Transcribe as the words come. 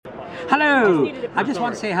Hello. I just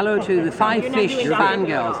want to say hello to the Five Fish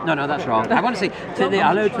fangirls. No, that's wrong. I want to say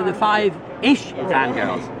hello to the Five-ish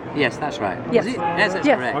fangirls. Yes, that's right. Yes. Yes, that's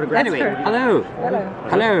Yes. correct. That's Anyway, correct. hello.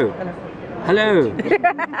 Hello. Hello.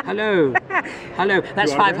 Hello. Hello.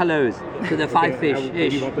 That's five hellos to the Five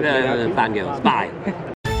Fish-ish fangirls. Bye.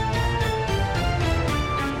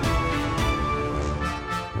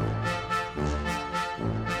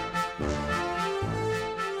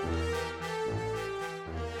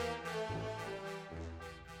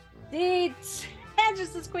 And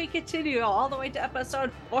just as we continue all the way to episode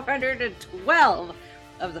 412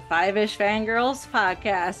 of the Five-ish Fangirls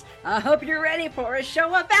podcast. I hope you're ready for a show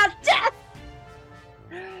about death.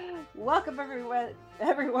 Welcome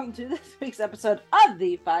everyone to this week's episode of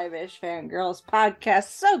the Five-ish Fangirls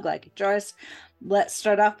podcast. So glad you joined us. Let's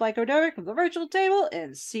start off like we're doing from the virtual table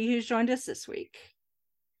and see who's joined us this week.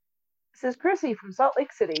 This is Chrissy from Salt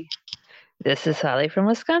Lake City. This is Holly from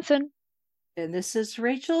Wisconsin. And this is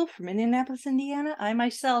Rachel from Indianapolis, Indiana. I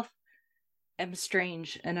myself am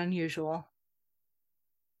strange and unusual.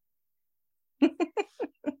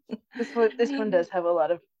 This one does have a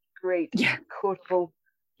lot of great quotable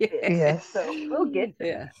bits, Yes. so we'll get to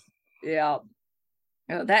it. Yeah.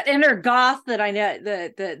 You know, that inner goth that I know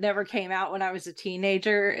that never came out when I was a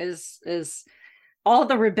teenager is all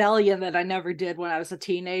the rebellion that I never did when I was a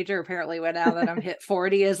teenager. Apparently, when now that I'm hit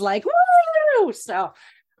 40 is like woo. So.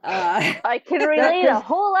 I can relate a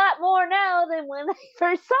whole lot more now than when I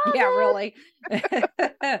first saw it. Yeah, really.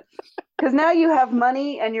 Because now you have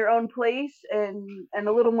money and your own place and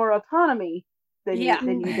a little more autonomy than you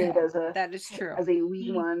did as a that is true as a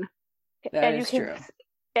wee one. that is true.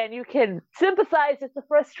 And you can sympathize with the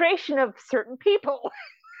frustration of certain people.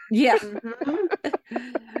 Yeah. Mm-hmm.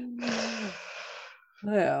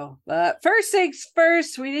 Well, first things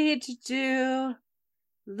first, we need to do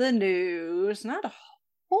the news. Not a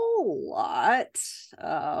whole lot.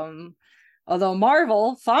 Although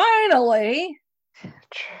Marvel finally,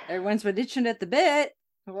 everyone's been itching at the bit.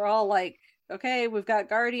 We're all like, okay, we've got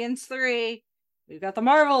Guardians 3. We've got the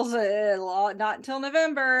Marvels not until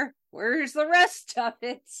November. Where's the rest of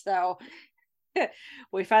it? So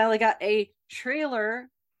we finally got a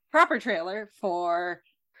proper trailer for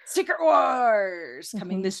Secret Wars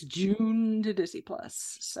coming this June to Disney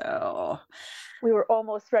Plus. So We were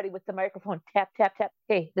almost ready with the microphone. Tap, tap, tap.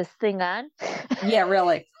 Hey, this thing on? yeah,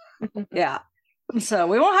 really. Yeah. So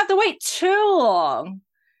we won't have to wait too long,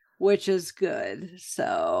 which is good.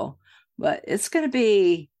 So, but it's going to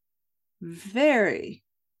be very,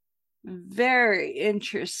 very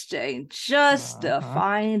interesting just to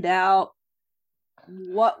find out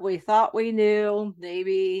what we thought we knew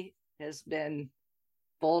maybe has been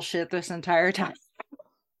bullshit this entire time.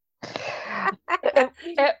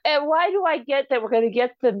 And why do I get that we're going to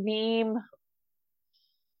get the meme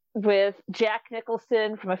with Jack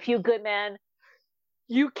Nicholson from A Few Good Men?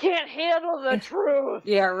 You can't handle the truth.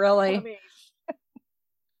 Yeah, really. I mean,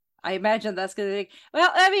 I imagine that's going to be... Well,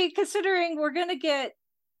 I mean, considering we're going to get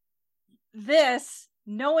this,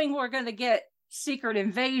 knowing we're going to get Secret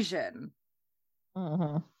Invasion.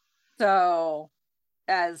 mm-hmm. So,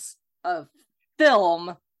 as a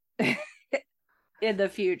film in the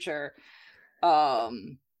future,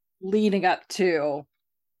 leading up to,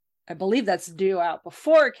 I believe that's due out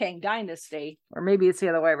before Kang Dynasty, or maybe it's the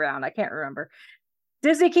other way around. I can't remember.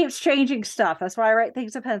 Disney keeps changing stuff. That's why I write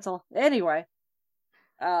things in pencil. Anyway,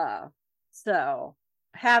 so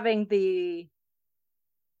having the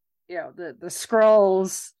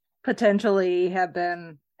scrolls potentially have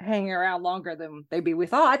been hanging around longer than maybe we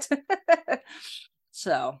thought.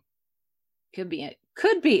 So could be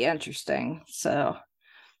interesting. So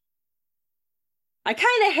I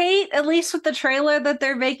kind of hate, at least with the trailer that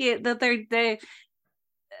they're making, that they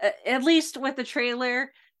at least with the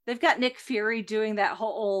trailer, they've got Nick Fury doing that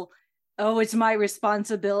whole, oh, it's my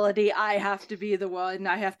responsibility. I have to be the one.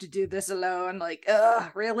 I have to do this alone. Like,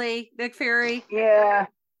 really, Nick Fury? Yeah.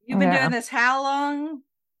 You've been doing this how long?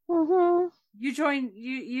 Mm-hmm. You joined.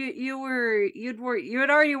 You had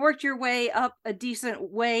already worked your way up a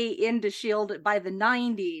decent way into Shield by the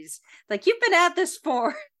 90s. Like, you've been at this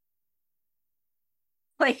for,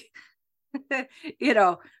 like,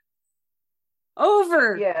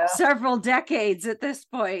 over several decades at this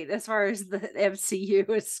point, as far as the MCU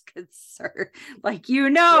is concerned. Like,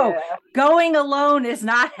 going alone is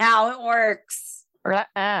not how it works.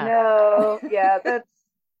 No, yeah, that's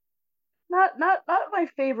not my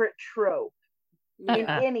favorite trope in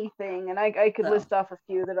anything. And I could list off a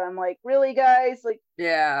few that I'm like, really, guys? Like,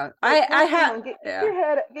 yeah, I have get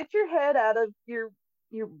your head out of your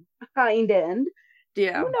hind end.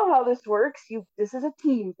 Yeah, You know how this works. This is a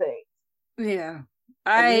team thing. Yeah.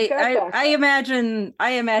 I imagine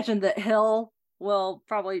that Hill will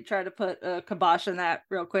probably try to put a kibosh in that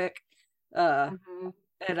real quick. And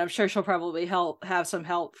I'm sure she'll probably have some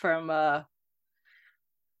help from oh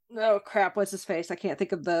crap, what's his face? I can't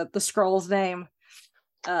think of the scroll's name.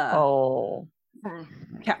 Captain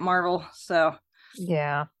Marvel. So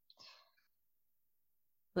yeah.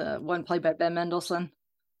 The one played by Ben Mendelsohn.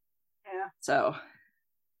 Yeah. So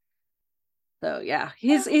yeah,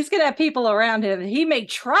 he's gonna have people around him. He may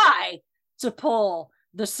try to pull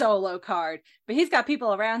the solo card, but he's got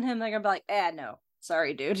people around him. They're gonna be like, no,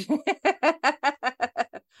 sorry, dude.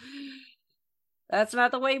 That's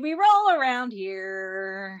not the way we roll around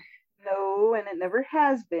here. No, and it never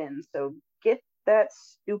has been. So get that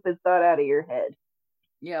stupid thought out of your head.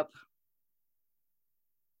 Yep.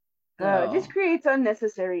 It just creates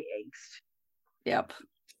unnecessary angst. Yep.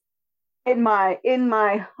 In my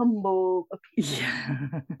humble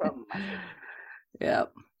opinion. From my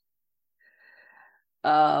Yep.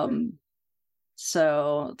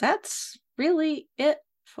 So that's really it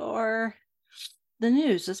for the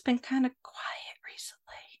news. It's been kind of quiet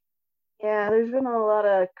recently. Yeah, there's been a lot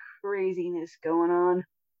of craziness going on.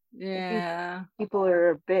 Yeah. People are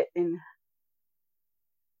a bit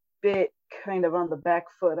kind of on the back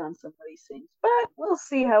foot on some of these things, but we'll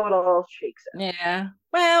see how it all shakes out. Yeah.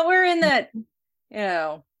 Well, we're in that,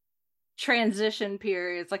 transition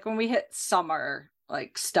periods. Like when we hit summer,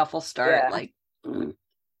 like stuff will start. Yeah. Like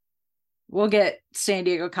we'll get San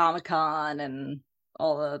Diego Comic-Con and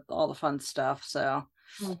all the fun stuff. So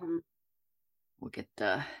we'll get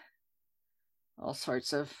all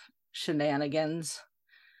sorts of shenanigans.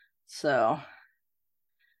 So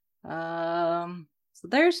so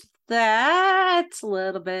there's that. A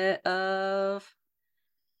little bit of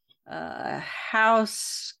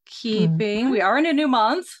housekeeping. We are in a new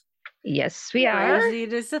month. Yes, we are. Crazy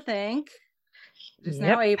it is to think. It's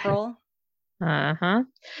now April. No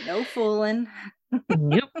fooling.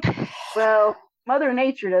 Nope. Well, Mother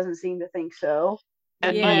Nature doesn't seem to think so.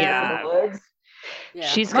 Yeah.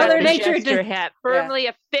 She's Mother got the Nature jester hat firmly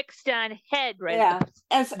affixed on head right now.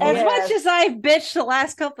 As much as I've bitched the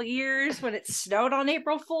last couple of years when it snowed on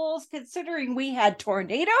April Fools, considering we had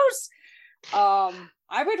tornadoes,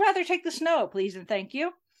 I would rather take the snow, please and thank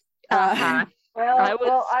you. I'll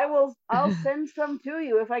send some to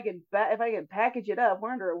you if I can package it up.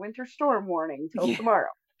 We're under a winter storm warning till tomorrow.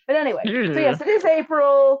 But anyway, so yes, it is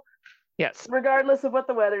April. Yes. Regardless of what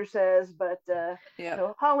the weather says, but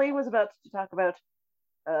so Holly was about to talk about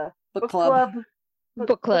book club.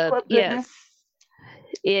 Book club, yes.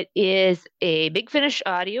 It is a Big Finish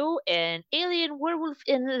audio, an Alien Werewolf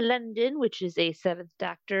in London, which is a Seventh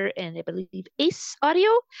Doctor and I believe Ace audio.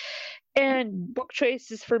 And book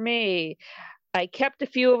choices for me. I kept a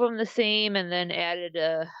few of them the same and then added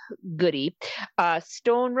a goodie.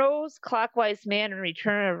 Stone Rose, Clockwise Man, and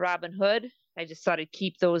Return of Robin Hood. I just thought I'd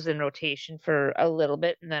keep those in rotation for a little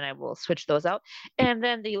bit and then I will switch those out. And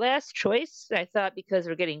then the last choice, I thought because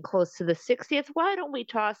we're getting close to the 60th, why don't we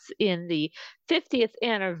toss in the 50th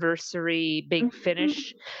anniversary Big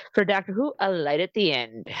Finish for Doctor Who, A Light at the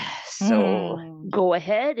End. So go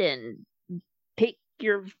ahead and make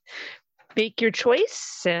your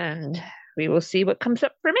choice and we will see what comes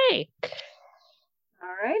up for me.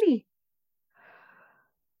 Alrighty.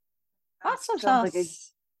 Awesome. Sounds like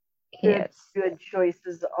good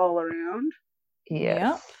choices all around.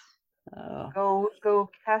 Yes. Yep. Go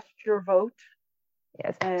cast your vote.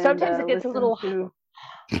 Yes. And, sometimes it gets a little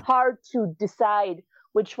hard to decide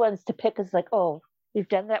which ones to pick. It's like, oh, we've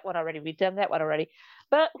done that one already.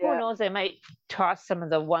 But who knows? I might toss some of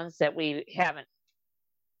the ones that we haven't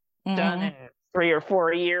done in 3 or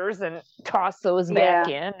 4 years and toss those back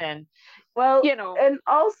in. And and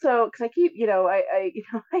also because I keep I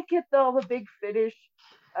get all the Big Finish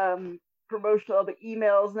promotional, all the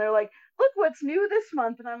emails, and they're like, look what's new this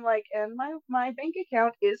month, and I'm like, and my bank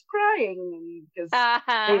account is crying because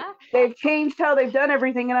they've changed how they've done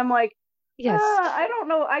everything, and I'm like, I don't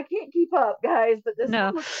know, I can't keep up, guys, but this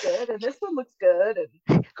one looks good and this one looks good,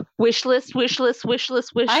 and wish list. Wait for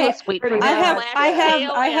I have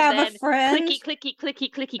a friend.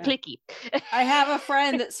 Clicky. I have a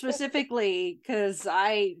friend that specifically, because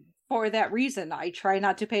for that reason, I try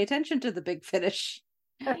not to pay attention to the Big Finish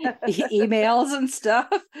emails and stuff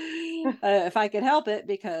if I can help it,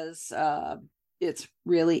 because it's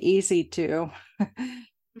really easy to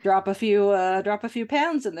drop a few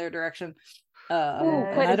pounds in their direction.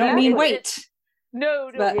 And I don't mean weight.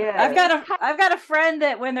 No. But I've got a friend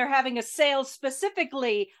that when they're having a sale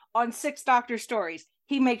specifically on 6 Doctor stories,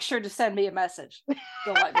 he makes sure to send me a message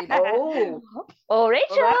to let me know. Oh,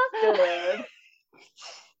 Rachel. Well, that's good.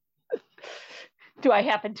 Do I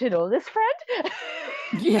happen to know this friend?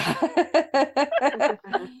 Yeah.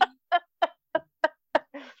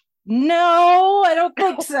 No, I don't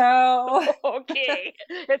think so. Okay.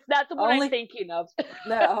 It's not the one I'm thinking of.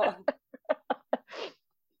 No.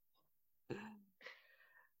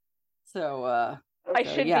 So, I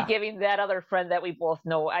shouldn't be giving that other friend that we both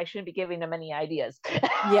know, I shouldn't be giving him any ideas.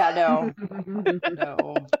 Yeah, no.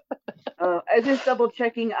 No. I just double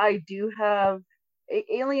checking. I do have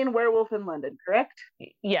Alien Werewolf in London, correct?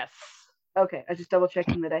 Yes. Okay, I just double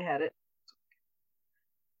checking that I had it.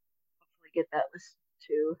 Hopefully get that listened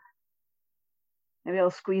to. Maybe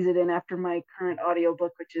I'll squeeze it in after my current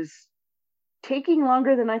audiobook, which is taking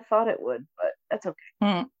longer than I thought it would, but that's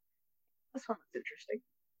okay. This one was interesting.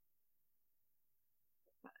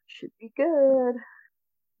 That should be good.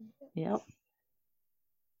 Yep.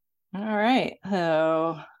 All right.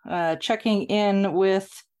 So, checking in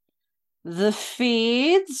with the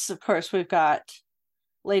feeds. Of course, we've got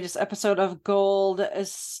latest episode of Gold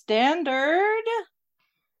Standard.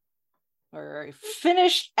 We're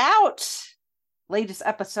finished out latest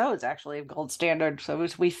episodes, actually, of Gold Standard. So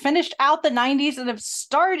we finished out the 90s and have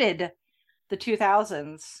started the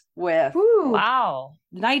 2000s with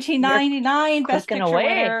 1999 Best Picture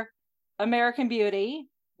winner American Beauty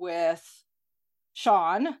with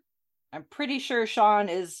Sean. I'm pretty sure Sean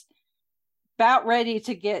is about ready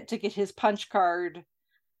to get his punch card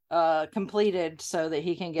completed so that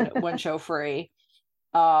he can get one show free.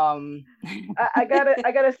 I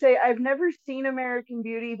gotta say, I've never seen American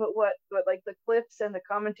Beauty, but what like the clips and the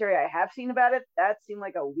commentary I have seen about it, that seemed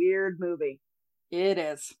like a weird movie. It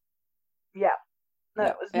is. Yeah.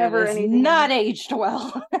 That was never anything. Not aged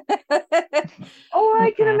well. Oh,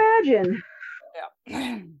 I can imagine.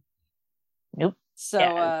 Yeah. Nope.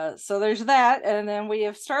 So so there's that, and then we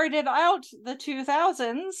have started out the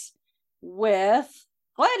 2000s with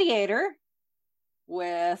Gladiator,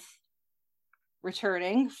 with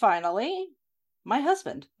returning finally my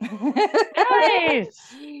husband. Nice.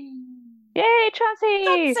 Yay,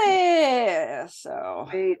 Chauncey. So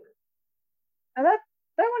wait. Now that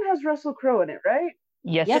one has Russell Crowe in it, right?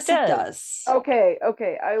 Yes, it does. Okay.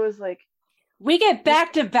 I was like, we get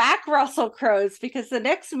back-to-back Russell Crowes because the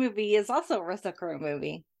next movie is also a Russell Crowe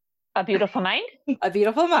movie. A Beautiful Mind? A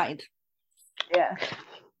Beautiful Mind. Yeah.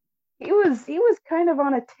 He was kind of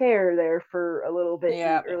on a tear there for a little bit in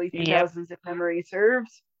the early 2000s, if memory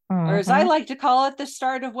serves. Or as I like to call it, the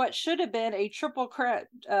start of what should have been a triple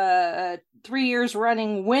 3 years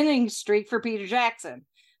running winning streak for Peter Jackson.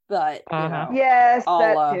 But you know, yes,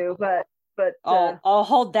 that too. But I'll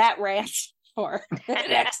hold that rant for the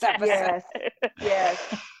next episode.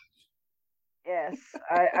 Yes.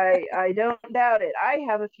 I don't doubt it. I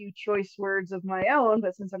have a few choice words of my own,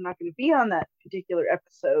 but since I'm not going to be on that particular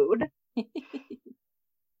episode,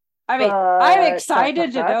 I mean, I'm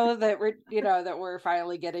excited to know that we're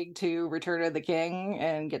finally getting to Return of the King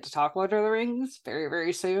and get to talk Lord of the Rings very,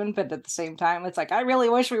 very soon. But at the same time, it's like I really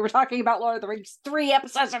wish we were talking about Lord of the Rings 3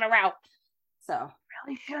 episodes in a row. So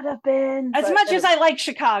really should have been. As much as I like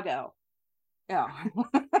Chicago. Yeah.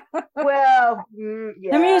 Well, the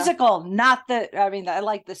musical, not the. I mean, I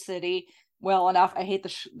like the city well enough. I hate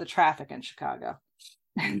the traffic in Chicago.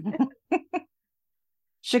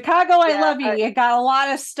 Chicago, I love you. You got a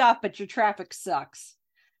lot of stuff, but your traffic sucks.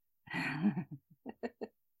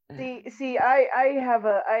 See, I have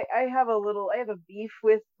a beef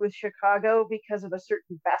with Chicago because of a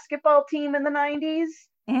certain basketball team in the 90s.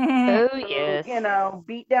 Oh yes.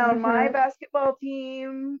 Beat down my basketball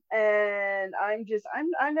team, and I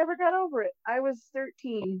never got over it. I was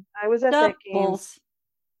 13. I was at that game.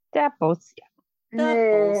 Doubles.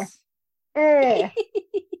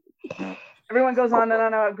 Everyone goes on and on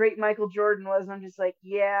about how great Michael Jordan was, and I'm just like,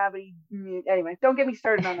 yeah, but anyway, don't get me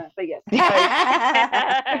started on that. But yes,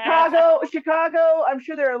 Chicago. I'm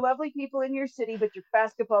sure there are lovely people in your city, but your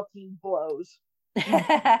basketball team blows.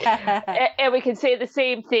 And we can say the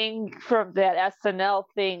same thing from that SNL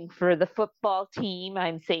thing for the football team.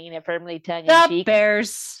 I'm saying it firmly tongue in cheek. The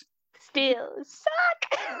Bears still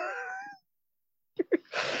suck.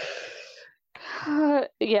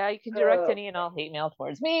 Yeah, you can direct any and all hate mail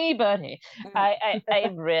towards me, but hey, I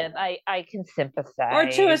can sympathize. Or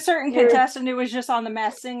to a certain contestant who was just on The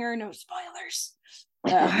Masked Singer. No spoilers.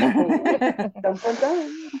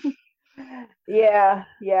 Yeah.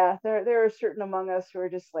 There are certain among us who are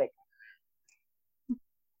just like.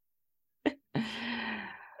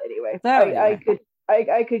 Anyway,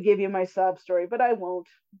 I could give you my sob story, but I won't.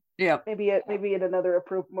 Yeah. Maybe at another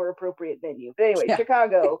more appropriate venue. But anyway,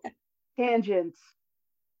 Chicago. Tangents,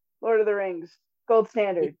 Lord of the Rings, Gold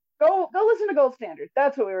Standard. Go listen to Gold Standard.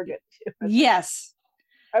 That's what we were getting to. Yes.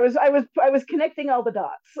 I was connecting all the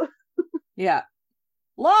dots. Yeah.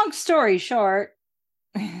 Long story short,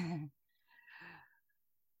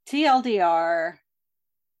 TLDR,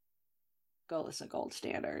 go listen to Gold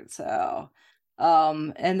Standard. So,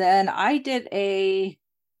 and then I did a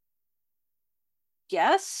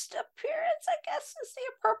guest appearance, I guess is the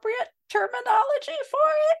appropriate terminology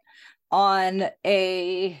for it, on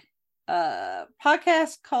a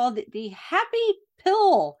podcast called the Happy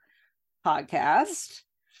Pill Podcast.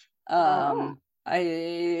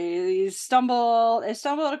 I stumbled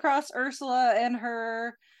across Ursula and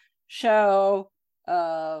her show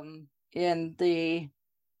in the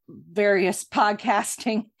various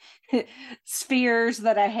podcasting spheres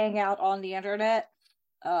that I hang out on the internet.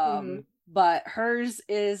 But hers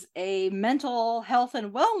is a mental health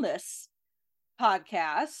and wellness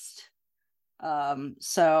podcast.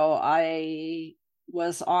 So I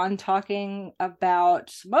was on talking about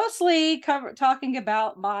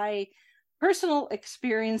my personal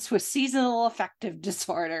experience with seasonal affective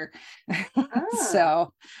disorder.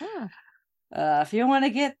 So if you want to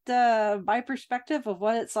get my perspective of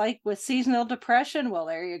what it's like with seasonal depression, well,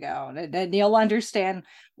 there you go. And you'll understand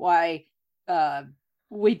why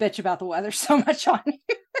we bitch about the weather so much on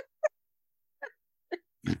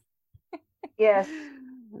here. Yes.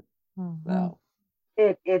 So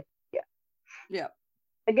yeah.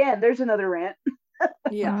 Again, there's another rant.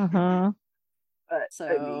 Yeah. But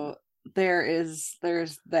so there's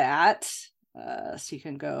that. So you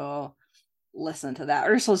can go listen to that.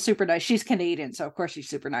 Ursula's super nice. She's Canadian, so of course she's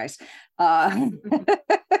super nice.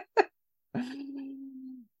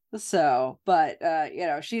 So, but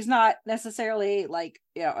she's not necessarily like,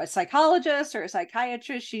 a psychologist or a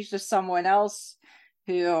psychiatrist. She's just someone else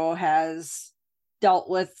who has dealt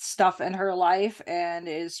with stuff in her life and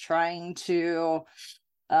is trying to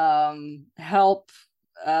help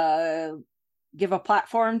give a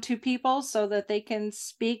platform to people so that they can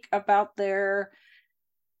speak about their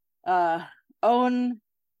own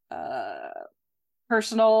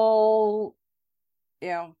personal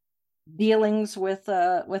dealings with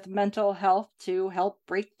mental health to help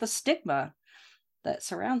break the stigma that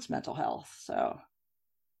surrounds mental health. So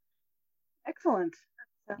excellent.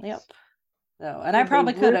 Yep. So, and I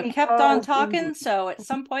probably could have kept on talking. So at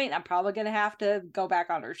some point, I'm probably going to have to go back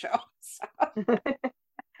on her show. So.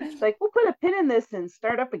 It's like, we'll put a pin in this and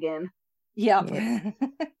start up again. Yep.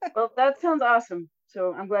 Well, that sounds awesome.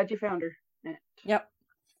 So I'm glad you found her. Yep.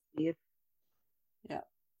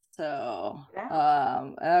 So,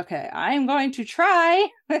 okay, I'm going to try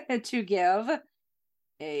to give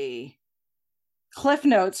a Cliff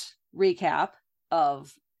Notes recap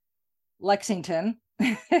of Lexington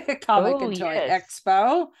Comic and Toy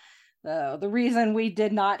Expo. The reason we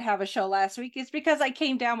did not have a show last week is because I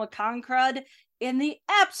came down with con crud in the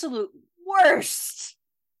absolute worst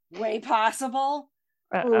way possible.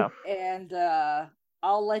 And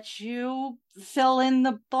I'll let you fill in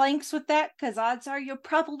the blanks with that, because odds are you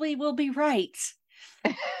probably will be right.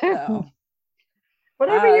 So,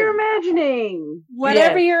 whatever you're imagining.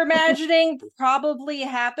 Whatever you're imagining probably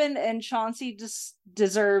happened, and Chauncey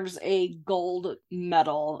deserves a gold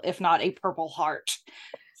medal, if not a Purple Heart.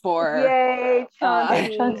 For yay,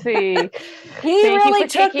 Chauncey! He really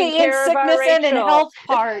took the in-sickness and health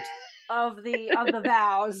part of the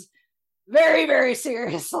vows very, very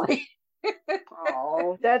seriously.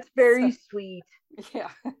 Oh, that's very sweet.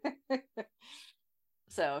 Yeah.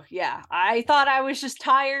 So yeah, I thought I was just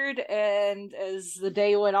tired, and as the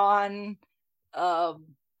day went on,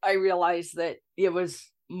 I realized that it was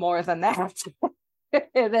more than that.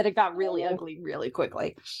 And then it got really ugly really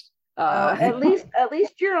quickly. At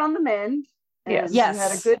least you're on the mend. Yes.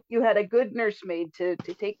 You had a good nursemaid to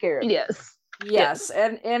take care of. Yes.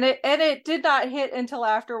 And it did not hit until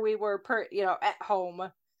after we were at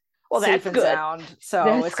home. Well, safe that's and good. Sound. So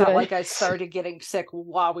that's it's good. not like I started getting sick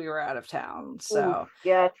while we were out of town. So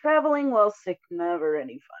yeah, traveling while sick, never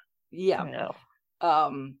any fun. Yeah. No.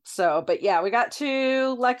 So, but yeah, we got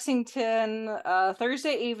to Lexington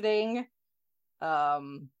Thursday evening,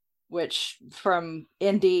 which from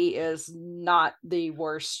Indy is not the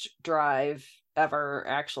worst drive ever.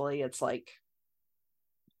 Actually, it's like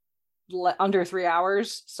under 3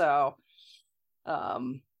 hours. So,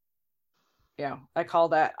 I call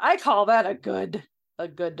that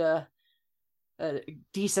a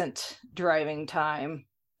decent driving time.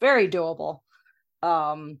 Very doable.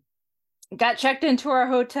 Got checked into our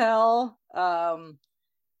hotel.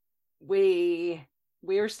 We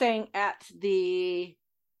were staying at the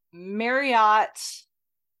Marriott.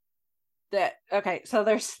 So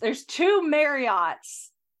there's two Marriotts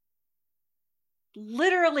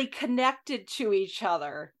literally connected to each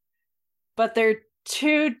other, but they're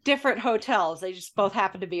two different hotels. They just both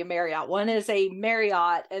happen to be a Marriott. One is a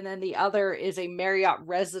Marriott, and then the other is a Marriott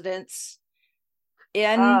Residence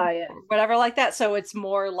Inn, yes. whatever like that. So it's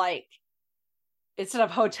more like, instead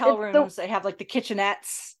of hotel rooms, they have like the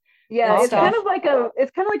kitchenettes. Yeah, it's kind of like a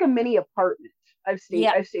mini apartment. I've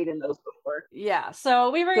stayed in those before. Yeah, so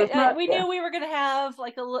we knew we were gonna have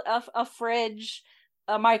like a fridge,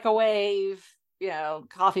 a microwave,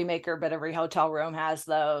 coffee maker, but every hotel room has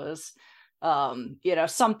those.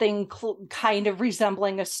 Something kind of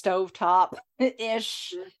resembling a stovetop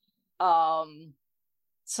ish. But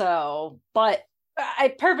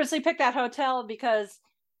I purposely picked that hotel because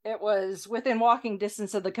it was within walking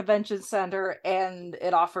distance of the convention center and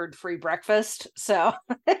it offered free breakfast. So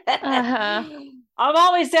I'm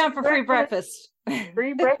always down for free breakfast.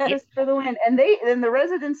 Free breakfast for the win. And the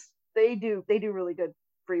residents, they do really good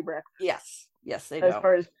free breakfast. Yes, they do. As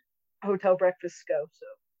far as hotel breakfasts go. So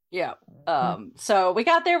yeah. So we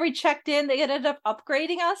got there, we checked in, they ended up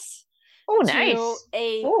upgrading us to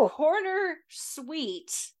a corner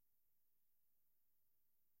suite,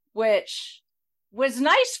 which was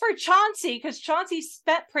nice for Chauncey because Chauncey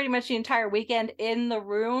spent pretty much the entire weekend in the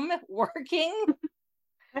room working.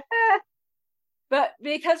 But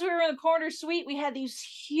because we were in the corner suite, we had these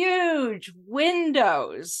huge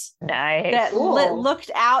windows that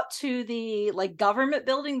looked out to the government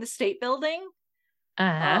building, the state building.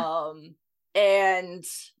 And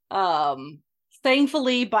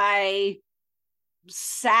thankfully by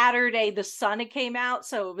Saturday the sun had came out,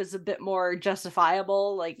 so it was a bit more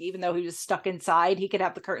justifiable. Like, even though he was stuck inside, he could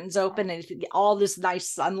have the curtains open and all this nice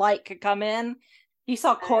sunlight could come in. He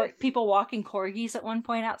saw people walking corgis at one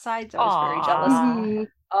point outside, so I was very jealous.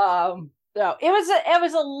 So it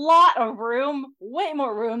was a lot of room, way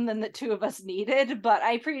more room than the two of us needed, but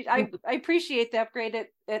I appreciate the upgrade.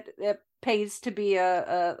 It pays to be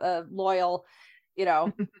a loyal,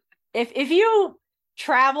 if you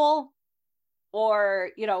travel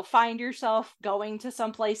or find yourself going to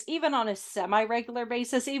someplace even on a semi-regular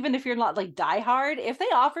basis, even if you're not like diehard, if they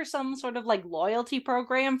offer some sort of like loyalty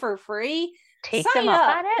program for free, take them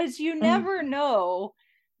up on it, because you never know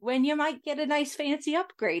when you might get a nice fancy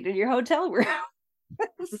upgrade in your hotel room.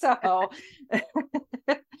 So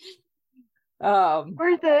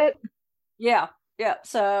worth it. Yeah.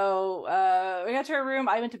 So we got to our room,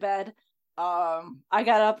 I went to bed. I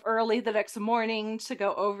got up early the next morning to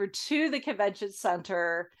go over to the convention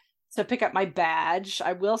center to pick up my badge.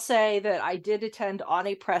 I will say that I did attend on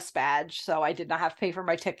a press badge, so I did not have to pay for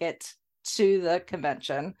my ticket to the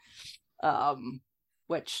convention,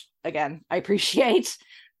 which again I appreciate.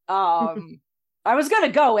 I was gonna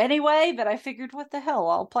go anyway, but I figured, what the hell,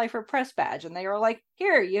 I'll apply for a press badge, and they were like,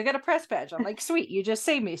 "Here, you get a press badge." I'm like, "Sweet, you just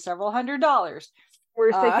saved me several $100s."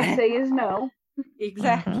 Worst they can say is no.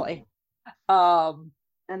 Exactly. And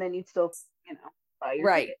then you'd still, buy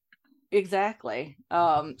your ticket. Exactly.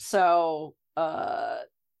 So and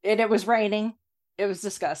it was raining. It was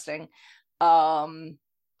disgusting. But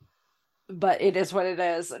it is what it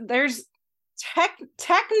is. There's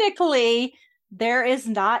technically there is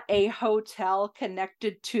not a hotel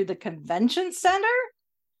connected to the convention center.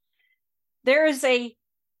 There is a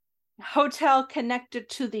hotel connected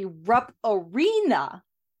to the Rupp Arena,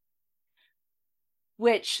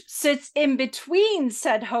 which sits in between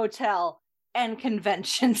said hotel and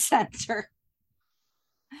convention center.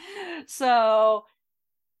 So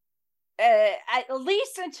at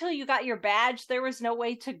least until you got your badge, there was no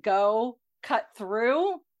way to go cut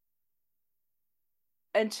through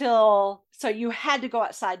so you had to go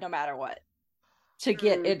outside no matter what to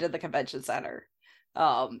get into the convention center.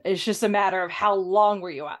 It's just a matter of how long were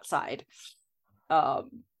you outside. But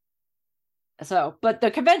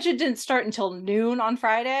the convention didn't start until noon on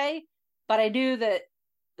Friday, but I knew that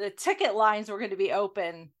the ticket lines were going to be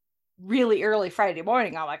open really early Friday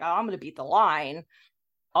morning. I'm like, I'm going to beat the line.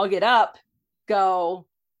 I'll get up, go,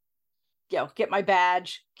 get my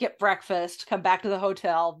badge, get breakfast, come back to the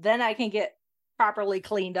hotel. Then I can get properly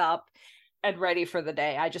cleaned up and ready for the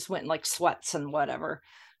day. I just went in like sweats and whatever.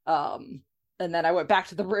 And then I went back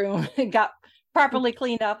to the room and got properly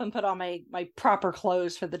cleaned up and put on my proper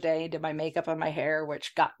clothes for the day, did my makeup and my hair,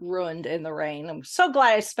 which got ruined in the rain. I'm so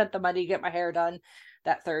glad I spent the money to get my hair done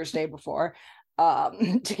that Thursday before,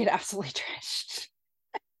 to get absolutely drenched.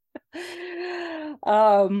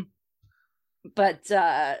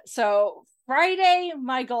 So Friday,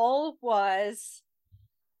 my goal was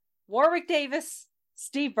Warwick Davis,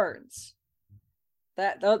 Steve Burns.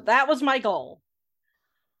 That was my goal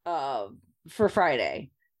for Friday.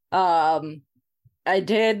 I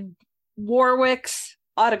did Warwick's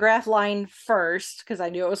autograph line first because I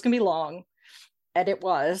knew it was gonna be long. and it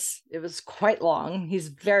was quite long. He's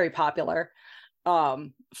very popular,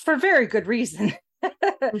 for very good reason,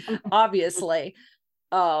 obviously.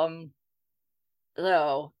 So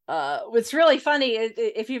what's really funny is,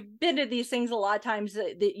 if you've been to these things, a lot of times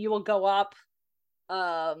that you will go up,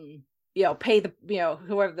 pay the,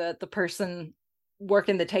 whoever the person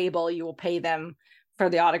working the table, you will pay them for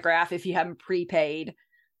the autograph if you haven't prepaid.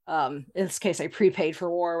 In this case, I prepaid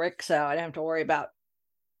for Warwick, so I don't have to worry about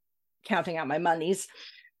counting out my monies.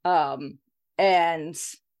 They're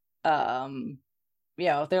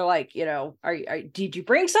like, did you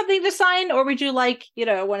bring something to sign, or would you like,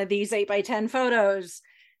 one of these 8x10 photos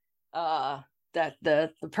that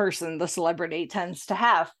the person, the celebrity, tends to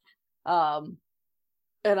have? And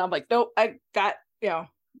I'm like, nope, I got,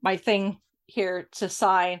 my thing here to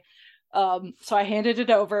sign. So I handed it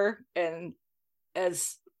over, and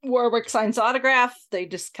as Warwick signs autograph, they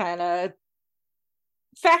just kind of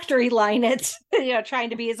factory line it, trying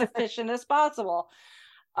to be as efficient as possible.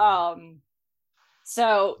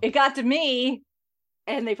 So it got to me,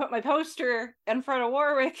 and they put my poster in front of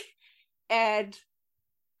Warwick, and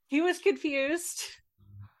he was confused,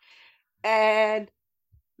 and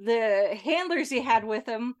the handlers he had with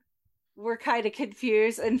him were kind of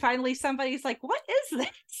confused, and finally somebody's like, what is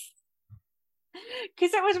this?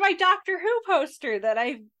 Because that was my Doctor Who poster that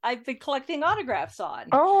I've been collecting autographs on.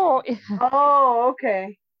 Oh,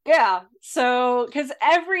 okay. Yeah, so because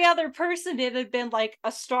every other person, it had been like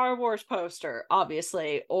a Star Wars poster,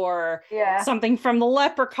 obviously, or something from the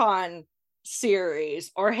Leprechaun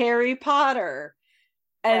series, or Harry Potter.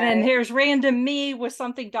 And then here's random me with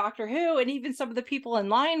something Doctor Who, and even some of the people in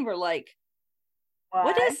line were like,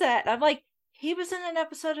 what is that? I'm like, he was in an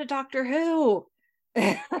episode of Doctor Who.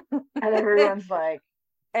 And everyone's like,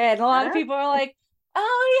 and a lot of people are like,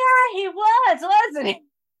 oh yeah, he was, wasn't he?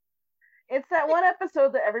 It's that one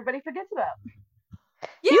episode that everybody forgets about.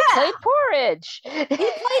 Yeah. You played Porridge.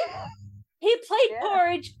 He played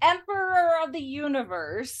Porridge, Emperor of the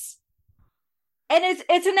Universe. And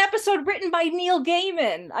it's an episode written by Neil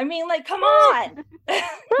Gaiman. I mean, like, come on.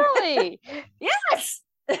 Really? Yes.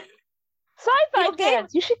 Sci-fi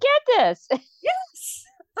fans, you should get this. Yes.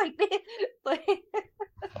 Like,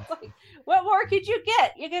 what more could you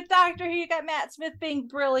get? You get Doctor Who, you got Matt Smith being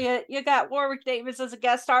brilliant, you got Warwick Davis as a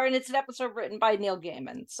guest star, and it's an episode written by Neil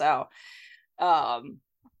Gaiman. So, but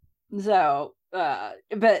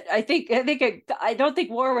I don't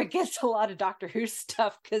think Warwick gets a lot of Doctor Who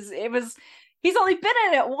stuff, because he's only been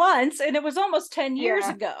in it once, and it was almost 10 years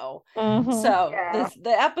ago. Mm-hmm. So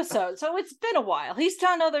the episode, so it's been a while. He's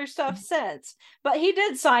done other stuff since, but he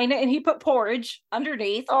did sign it, and he put Porridge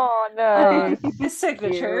underneath. Oh, nice. His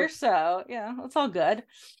signature. So yeah, it's all good.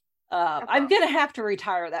 I'm gonna have to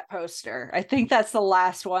retire that poster. I think that's the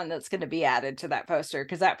last one that's going to be added to that poster,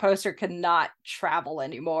 because that poster cannot travel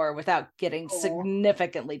anymore without getting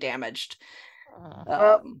significantly damaged.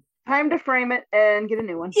 Time to frame it and get a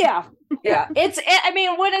new one. Yeah. I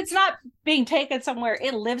mean, when it's not being taken somewhere,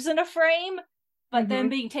 it lives in a frame, but then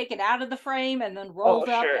being taken out of the frame and then rolled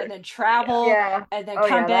up and then travel and then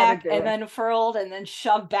come back and then furled and then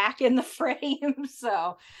shoved back in the frame.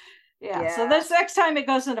 So so this next time it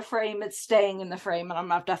goes in a frame, it's staying in the frame, and I'm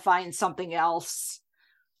gonna have to find something else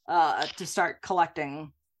to start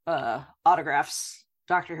collecting autographs,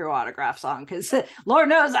 Doctor Who autographs on, because Lord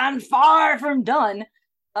knows I'm far from done.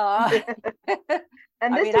 And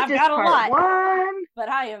I mean, I've got a lot, but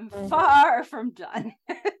I am far from done.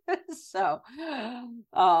 So,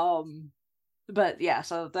 but yeah,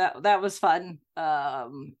 so that was fun.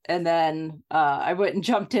 And then I went and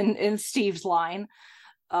jumped in Steve's line,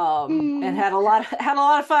 and had a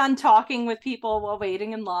lot of fun talking with people while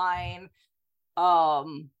waiting in line.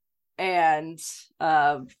 And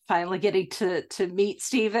finally getting to meet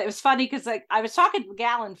Steve. It was funny because I was talking to a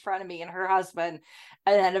gal in front of me and her husband,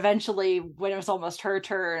 and then eventually when it was almost her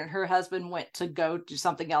turn, her husband went to go do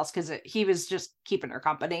something else because he was just keeping her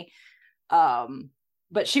company.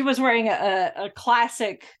 But she was wearing a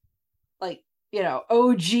classic, like,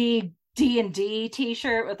 OG D&D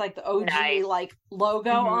t-shirt with like the OG like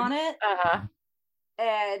logo on it.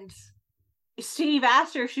 And Steve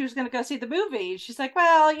asked her if she was going to go see the movie. She's like,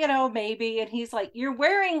 well, maybe. And he's like, you're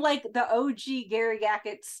wearing like the OG Gary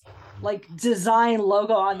Gackett's like design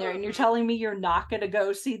logo on there, and you're telling me you're not going to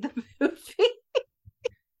go see the movie?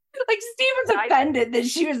 Like, Steve was offended that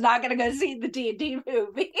she was not going to go see the D&D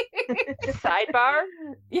movie. Sidebar,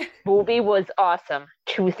 movie was awesome.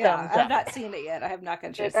 2 thumbs up. I've not seen it yet. I have not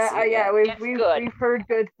got a chance to see it. We've heard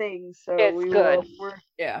good things. So it's good.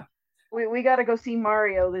 we got to go see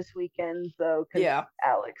Mario this weekend, though. Yeah,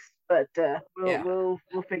 Alex. But we'll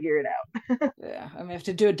figure it out. Yeah, I may have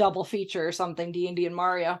to do a double feature or something. D&D and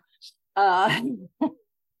Mario.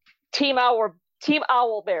 Team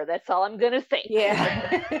Owl Bear. That's all I'm gonna say.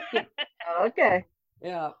 Yeah. Okay.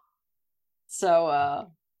 Yeah. So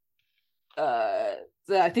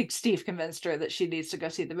I think Steve convinced her that she needs to go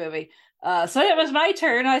see the movie. So it was my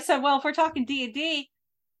turn. I said, "Well, if we're talking D&D,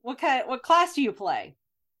 what class do you play?"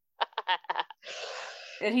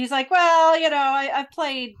 And he's like, "Well, I've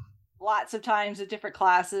played lots of times at different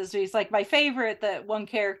classes." He's like, "My favorite, that one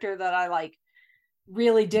character that I like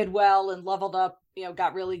really did well and leveled up,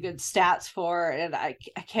 got really good stats for, and I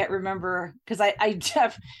can't remember because I've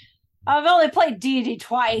only played D&D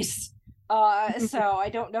twice, so I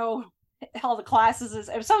don't know how the classes is.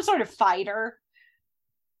 It was some sort of fighter,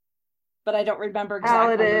 but I don't remember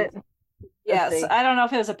exactly. Paladin. Yes, I don't know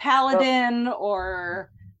if it was a paladin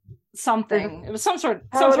or something. It was some sort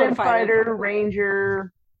of fighter,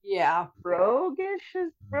 ranger. Yeah, roguish.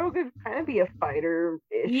 Rogue would kind of be a fighter.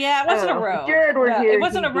 Yeah, it wasn't a rogue. Jared were here. It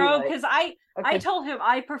wasn't a rogue because I told him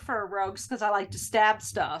I prefer rogues because I like to stab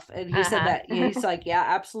stuff, and he said that. He's like, yeah,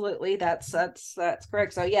 absolutely, that's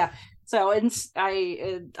correct. So yeah,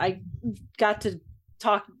 I got to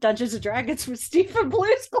talk Dungeons and Dragons with Stephen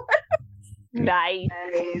Blues Clues. Nice.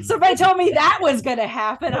 Somebody told me that was going to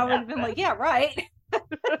happing, I would have been like, yeah, right.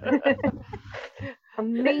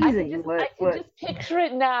 Amazing. I can just picture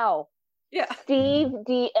it now. Yeah. Steve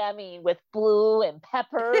DMing with Blue and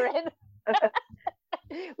Pepper and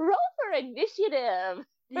roll for initiative.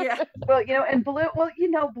 Yeah. Well, and Blue. Well,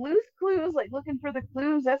 Blue's Clues, like looking for the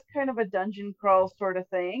clues. That's kind of a dungeon crawl sort of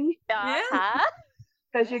thing. Uh-huh.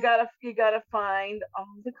 Because you gotta find all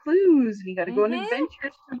the clues, and you gotta go on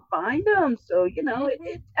adventures to find them. So it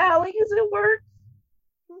tallies, it works.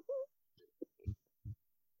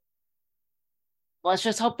 Let's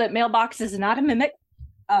just hope that Mailbox is not a mimic.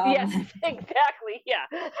 Yes, exactly. Yeah.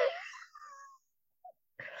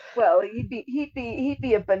 Well, he'd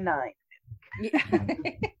be a benign. Yeah.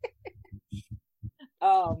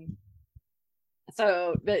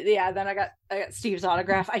 So, but yeah, then I got Steve's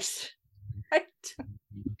autograph. I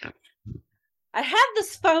had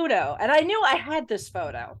this photo, and I knew I had this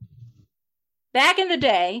photo back in the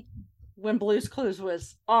day when Blue's Clues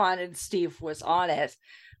was on and Steve was on it.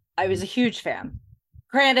 I was a huge fan.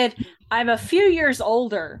 Granted, I'm a few years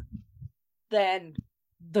older than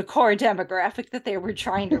the core demographic that they were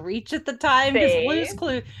trying to reach at the time. Because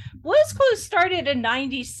Blue's Clues started in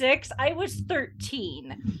 '96. I was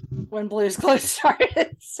 13 when Blue's Clues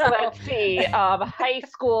started. So let's see, high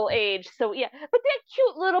school age. So yeah, but that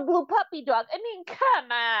cute little blue puppy dog. I mean,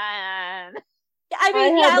 come on.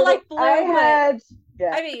 I like Blue.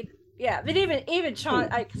 But even Chauncey,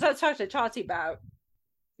 because I was talking to Chauncey about,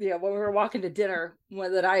 when we were walking to dinner one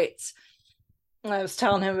of the nights, I was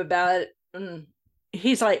telling him about it, and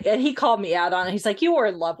he's like, and he called me out on it. He's like, "You were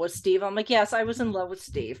in love with Steve." I'm like, "Yes, I was in love with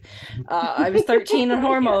Steve. I was 13 and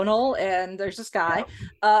hormonal, and there's this guy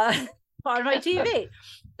on my TV."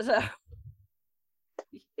 So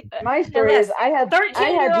my story is, I had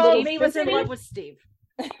 13-year-old me was in love with Steve.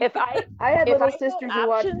 If I had little sisters who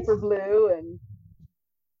watched for Blue, and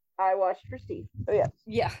I watched for Steve. Oh yeah,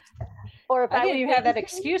 yeah. Or if I didn't even have that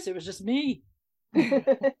excuse, it was just me.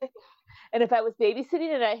 And if I was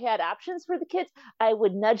babysitting and I had options for the kids, I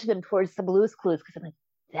would nudge them towards the Blue's Clues because I'm like,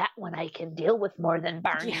 that one I can deal with more than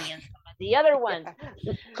Barney and some of the other ones.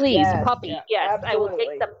 Yeah. Please, yes, puppy. Yeah, yes, absolutely. I will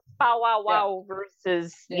take the bow wow wow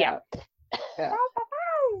versus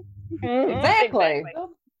Exactly.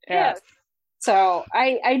 Yes. So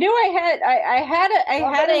I knew I had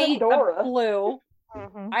a blue.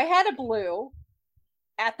 Mm-hmm. I had a blue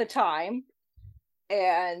at the time,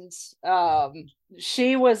 and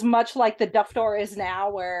she was much like the Duff Door is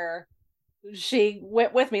now, where she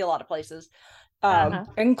went with me a lot of places,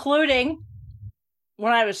 including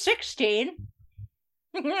when I was 16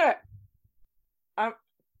 on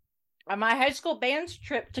my high school band's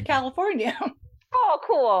trip to California. Oh,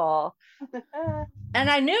 cool. And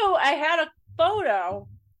I knew I had a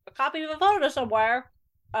copy of a photo somewhere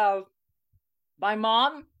of my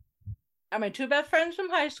mom and my two best friends from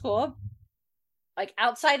high school, like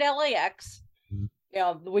outside LAX.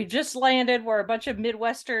 We just landed. We're a bunch of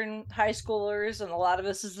Midwestern high schoolers, and a lot of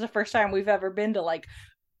us, is the first time we've ever been to, like,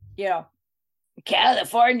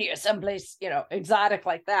 California, someplace, exotic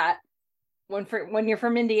like that. When you're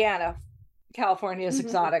from Indiana, California is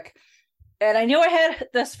exotic. And I knew I had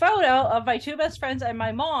this photo of my two best friends and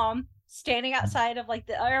my mom standing outside of, like,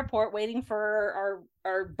 the airport waiting for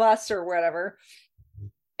our bus or whatever,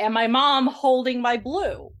 and my mom holding my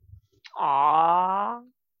Blue. Aww.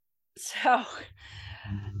 So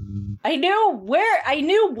I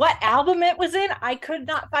knew what album it was in. I could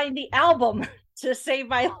not find the album to save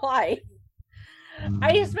my life.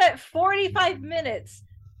 I spent 45 minutes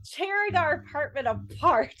tearing our apartment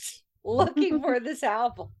apart looking for this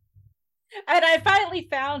album. And I finally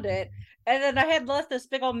found it. And then I had left this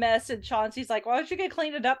big old mess, and Chauncey's like, why don't you get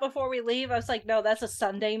cleaned it up before we leave? I was like, no, that's a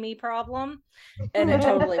Sunday me problem. And it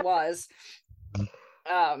totally was.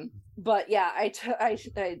 But yeah,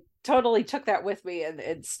 I totally took that with me,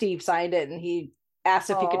 and Steve signed it, and he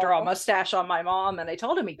asked if he could draw a mustache on my mom, and I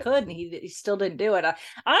told him he could, and he still didn't do it. I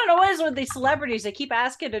don't know what is with these celebrities. They keep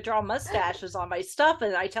asking to draw mustaches on my stuff,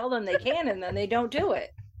 and I tell them they can, and then they don't do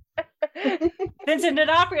it. Vincent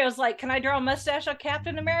D'Onofrio was like, can I draw a mustache on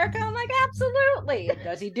Captain America? I'm like, absolutely.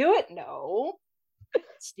 Does he do it? No.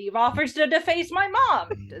 Steve offers to deface my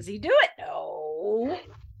mom. Does he do it? No.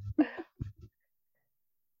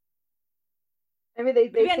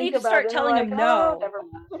 Maybe I need to start telling him no.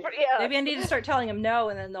 Maybe I need to start telling him no,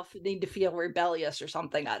 and then they'll need to feel rebellious or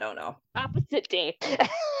something. I don't know. Opposite day.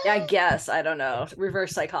 I guess. I don't know.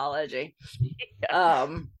 Reverse psychology.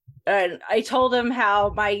 And I told him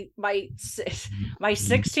how my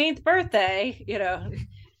 16th birthday,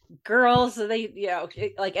 girls, they,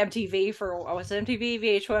 like MTV was it MTV,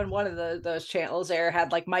 VH1, one of those channels there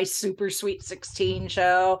had like My Super Sweet 16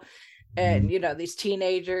 show. And these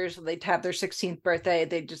teenagers, they'd have their 16th birthday,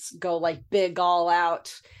 they just go like big all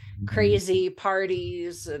out crazy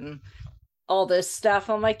parties and all this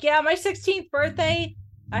stuff. I'm like, yeah, my 16th birthday,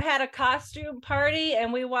 I had a costume party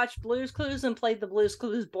and we watched Blue's Clues and played the Blue's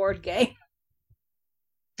Clues board game.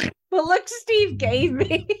 But look, Steve gave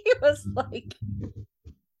me, he was like,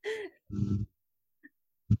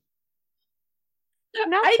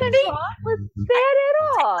 nothing wrong with that at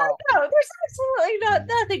all. No, there's absolutely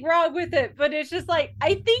nothing wrong with it, but it's just like,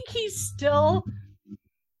 I think he's still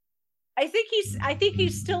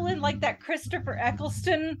in like that Christopher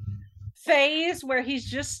Eccleston phase where he's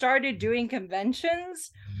just started doing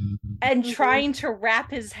conventions and trying to wrap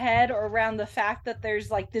his head around the fact that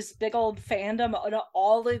there's like this big old fandom on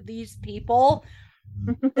all of these people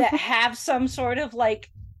that have some sort of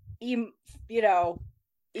like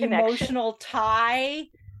emotional tie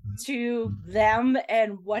to them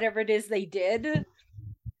and whatever it is they did.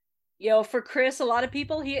 For Chris, a lot of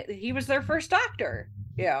people, he was their first Doctor,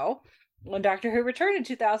 when Doctor Who returned in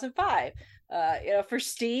 2005. For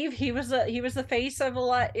Steve, he was the face of a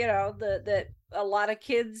lot, that a lot of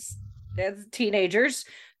kids as teenagers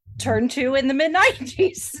turned to in the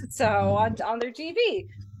mid-90s. So on their TV.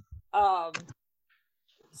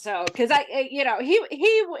 So, because he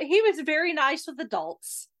was very nice with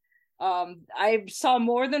adults. I saw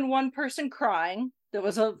more than one person crying. There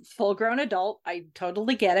was a full-grown adult. I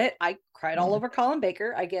totally get it. I cried all over Colin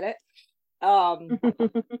Baker. I get it.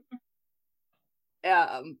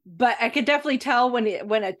 But I could definitely tell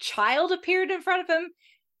when a child appeared in front of him,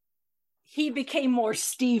 he became more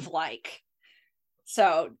Steve-like.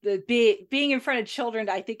 So being in front of children,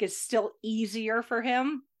 I think, is still easier for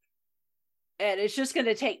him. And it's just going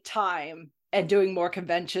to take time, and doing more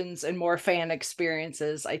conventions and more fan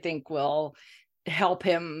experiences, I think, will help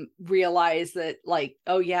him realize that, like,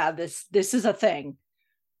 oh yeah, this is a thing.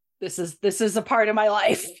 This is a part of my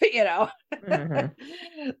life,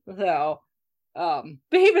 Mm-hmm. So, but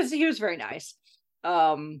he was very nice.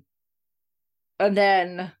 And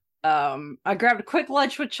then I grabbed a quick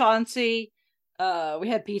lunch with Chauncey. We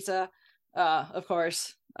had pizza, of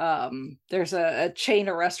course. There's a chain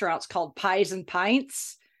of restaurants called Pies and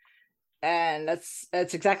Pints, and that's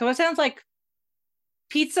exactly what it sounds like.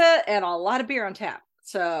 Pizza and a lot of beer on tap.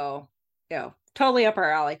 So, totally up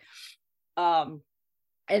our alley. And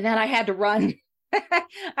then I had to run. I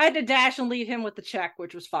had to dash and leave him with the check,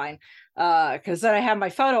 which was fine. Because then I had my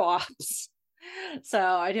photo ops. So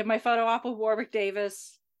I did my photo op with Warwick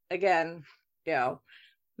Davis. Again,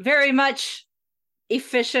 very much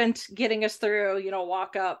efficient, getting us through,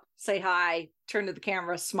 walk up, say hi, turn to the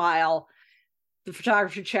camera, smile. The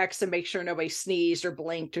photographer checks to make sure nobody sneezed or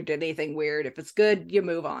blinked or did anything weird. If it's good, you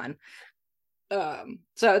move on. So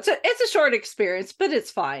it's a short experience, but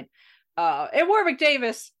it's fine. And Warwick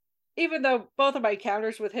Davis, even though both of my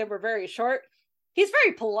encounters with him were very short, he's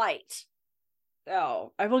very polite.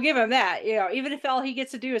 So I will give him that. Even if all he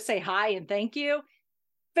gets to do is say hi and thank you,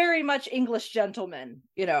 very much English gentleman.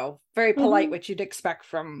 Very polite, which you'd expect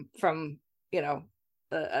from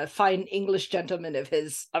a fine English gentleman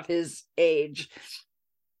of his age.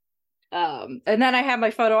 And then I had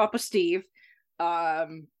my photo op with Steve.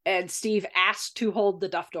 And Steve asked to hold the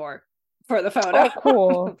duff door for the photo. Oh,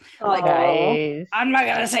 cool. Like, Nice. I'm not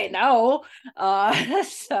gonna say no.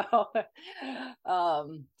 So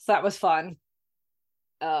that was fun.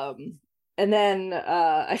 And then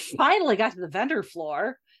I finally got to the vendor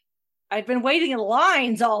floor. I'd been waiting in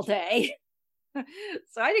lines all day.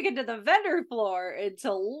 So I didn't get to the vendor floor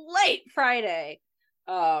until late Friday.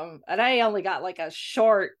 And I only got like I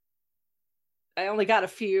only got a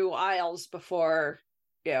few aisles before,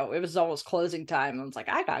 it was almost closing time. I was like,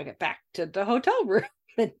 I gotta get back to the hotel room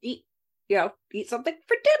and eat something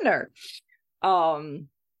for dinner.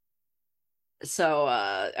 So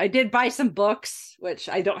I did buy some books, which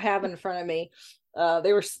I don't have in front of me.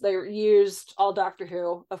 They were used all Doctor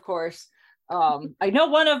Who, of course. I know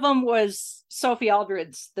one of them was Sophie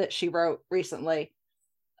Aldred's that she wrote recently.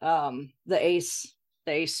 The Ace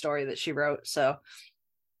story that she wrote. So,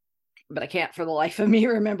 but I can't for the life of me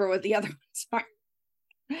remember what the other ones are.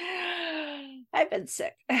 I've been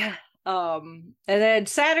sick. And then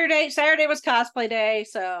Saturday was cosplay day,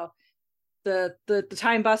 so the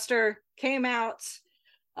Time Buster came out,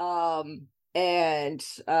 and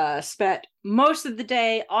spent most of the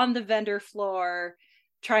day on the vendor floor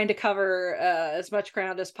trying to cover as much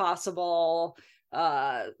ground as possible.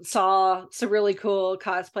 Saw some really cool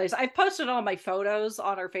cosplays. I posted all my photos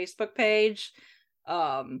on our Facebook page,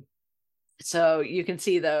 so you can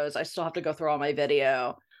see those. I still have to go through all my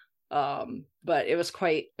video, but it was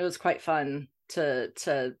quite fun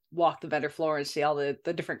to walk the vendor floor and see all the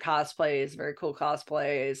different cosplays. Very cool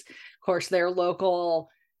cosplays. Of course, their local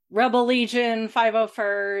Rebel Legion,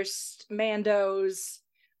 501st, Mandos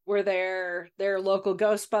were there. Their local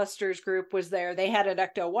Ghostbusters group was there. They had an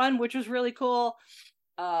Ecto 1, which was really cool,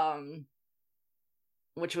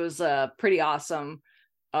 which was pretty awesome.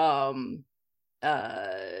 And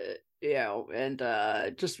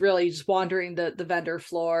just wandering the vendor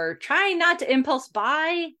floor, trying not to impulse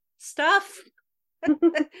buy stuff.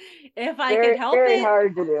 If I could help very it.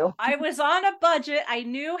 Hard to do. I was on a budget. I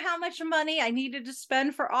knew how much money I needed to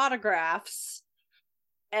spend for autographs,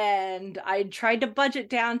 and I tried to budget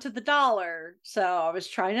down to the dollar. So I was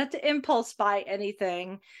trying not to impulse buy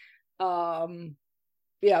anything. The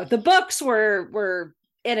books were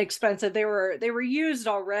inexpensive. They were used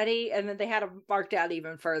already, and then they had them marked out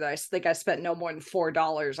even further. I think I spent no more than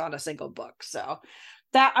 $4 on a single book. So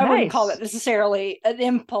that I wouldn't call it necessarily an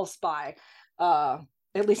impulse buy.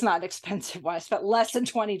 At least not an expensive one. I spent less than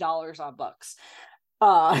 $20 on books.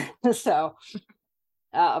 But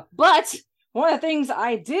one of the things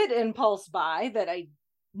I did impulse buy that I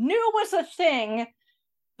knew was a thing,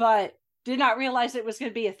 but did not realize it was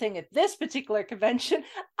going to be a thing at this particular convention.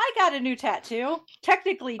 I got a new tattoo,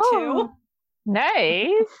 technically two. Oh,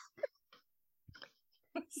 nice.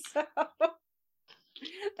 So that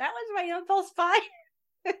was my impulse buy.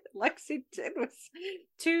 Lexington was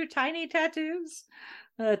two tiny tattoos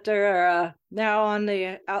that are now on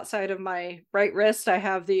the outside of my right wrist. I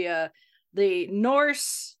have the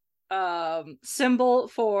Norse symbol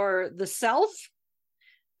for the self,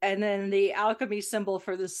 and then the alchemy symbol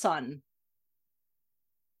for the sun,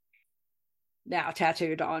 now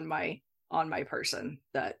tattooed on my person.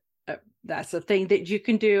 That's a thing that you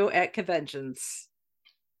can do at conventions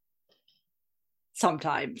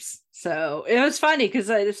sometimes. So it was funny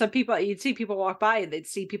because some people, you'd see people walk by and they'd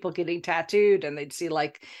see people getting tattooed, and they'd see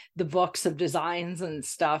like the books of designs and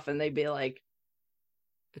stuff, and they'd be like,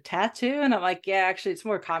 a tattoo? And I'm like, yeah, actually it's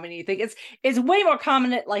more common than you think. It's way more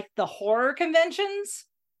common at like the horror conventions,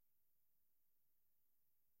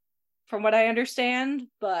 from what I understand,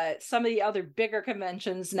 but some of the other bigger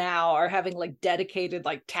conventions now are having like dedicated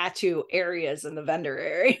like tattoo areas in the vendor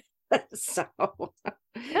area. So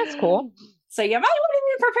that's cool. So you might want to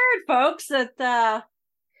be prepared, folks, that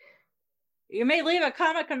you may leave a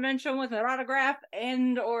comic convention with an autograph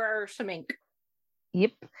and or some ink.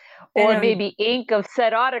 Yep. Or maybe ink of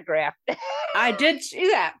said autograph. I did see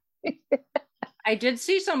that. I did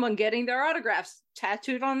see someone getting their autographs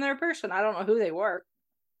tattooed on their person. I don't know who they were,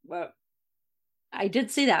 but I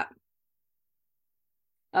did see that.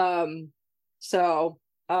 And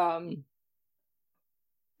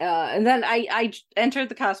then I entered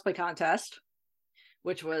the cosplay contest,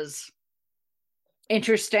 which was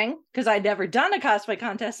interesting because I'd never done a cosplay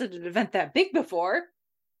contest at an event that big before.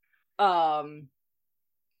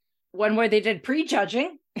 One where they did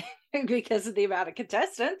pre-judging because of the amount of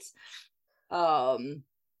contestants.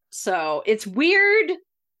 So it's weird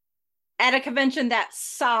at a convention that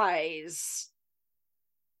size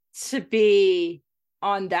to be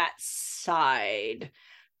on that side.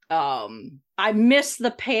 I missed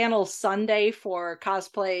the panel Sunday for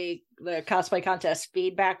the cosplay contest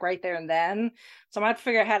feedback right there and then. So I'm gonna have to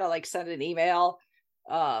figure out how to like send an email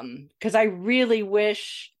Because I really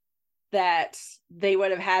wish that they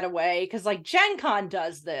would have had a way, because like Gen Con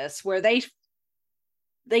does this where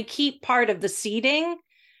they keep part of the seating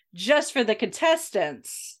just for the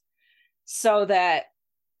contestants, so that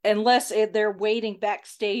unless they're waiting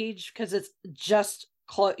backstage because it's just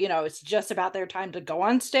it's just about their time to go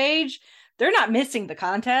on stage, they're not missing the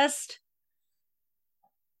contest.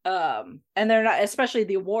 And they're not, especially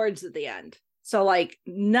the awards at the end. So like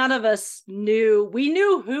none of us we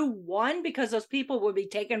knew who won because those people would be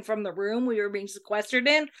taken from the room we were being sequestered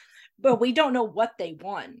in, but we don't know what they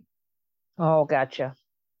won. Oh, gotcha.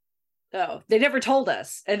 So they never told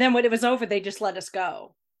us. And then when it was over, they just let us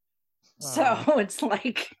go. So it's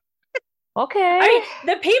like, okay. I mean,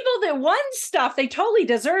 the people that won stuff, they totally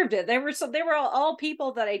deserved it. They were all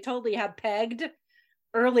people that I totally had pegged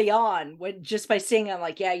early on, when just by seeing I'm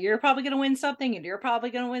like, yeah, you're probably gonna win something, and you're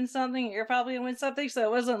probably gonna win something, and you're probably gonna win something. So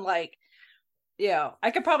it wasn't like,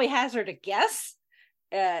 I could probably hazard a guess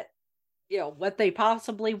at what they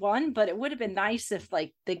possibly won, but it would have been nice if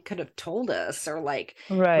like they could have told us, or like,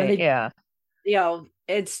 right,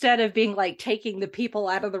 instead of being like taking the people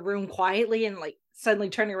out of the room quietly and like suddenly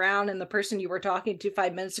turning around and the person you were talking to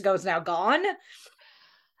 5 minutes ago is now gone.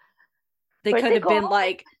 They could have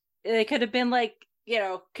been like,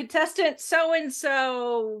 contestant so and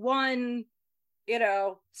so won,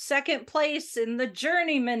 second place in the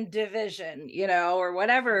journeyman division, or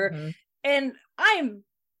whatever. Mm-hmm. And I'm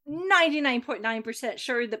 99.9%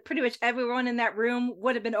 sure that pretty much everyone in that room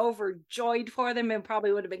would have been overjoyed for them and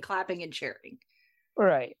probably would have been clapping and cheering.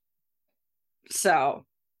 Right. So,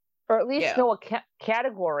 or at least know what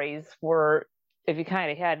categories were, if you kind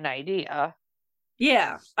of had an idea.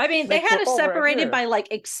 Yeah. I mean, they had us separated by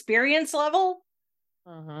like experience level.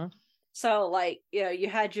 Mm-hmm. So like, you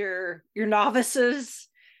had your novices,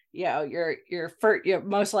 your first,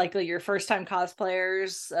 most likely your first time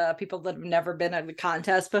cosplayers, people that have never been at a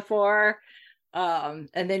contest before. And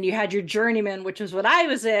then you had your journeyman, which is what I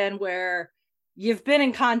was in, where you've been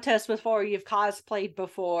in contests before, you've cosplayed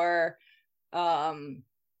before,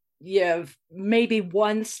 you've maybe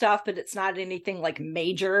won stuff, but it's not anything like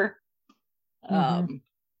major. Mm-hmm.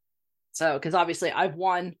 So, because obviously I've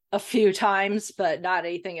won a few times, but not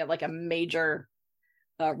anything at like a major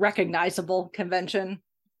recognizable convention.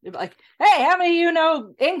 They'd be like, hey, how many of you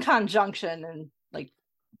know in conjunction? And like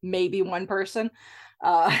maybe one person.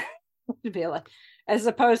 To be like, as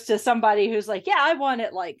opposed to somebody who's like, yeah, I won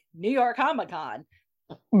at like New York Comic-Con.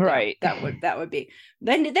 Right. That would be.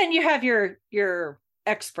 Then you have your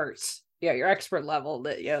experts. Yeah, your expert level,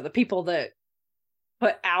 that the people that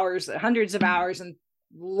put hours, hundreds of hours and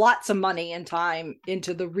lots of money and time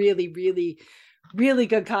into the really, really, really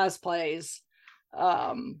good cosplays.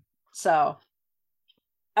 So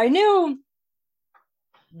I knew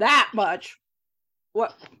that much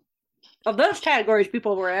what of those categories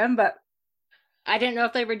people were in, but I didn't know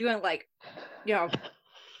if they were doing like,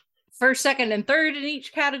 first, second, and third in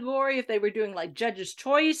each category, if they were doing like judge's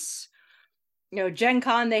choice. Gen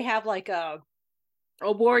Con, they have like a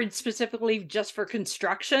award specifically just for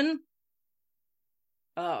construction.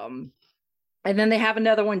 And then they have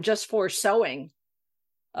another one just for sewing.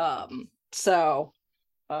 So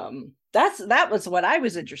that was what I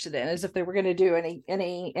was interested in, is if they were going to do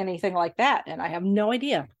anything like that, and I have no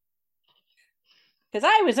idea, because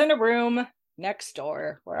I was in a room next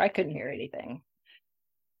door where I couldn't hear anything.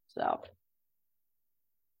 So,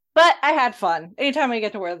 but I had fun. Anytime I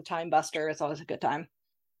get to wear the Time Buster, it's always a good time.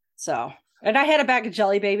 So, and I had a bag of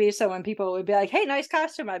Jelly Babies, so when people would be like, hey, nice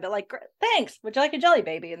costume, I'd be like, thanks, would you like a Jelly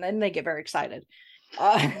Baby? And then they get very excited.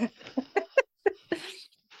 And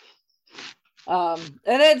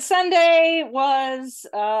then Sunday was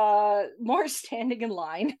more standing in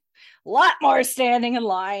line, a lot more standing in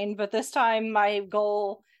line, but this time my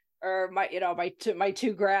goal, or my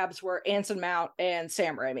two grabs, were Anson Mount and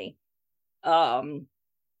Sam Raimi.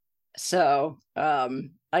 So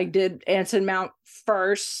I did Anson Mount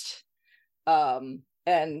first,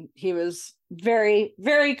 and he was very,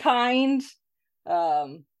 very kind.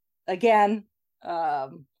 Again,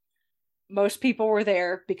 most people were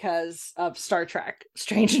there because of Star Trek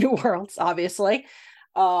Strange New Worlds, obviously.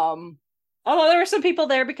 Although there were some people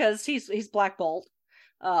there because he's Black Bolt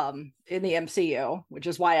in the MCU, which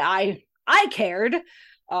is why I cared.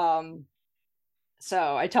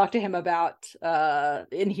 So I talked to him about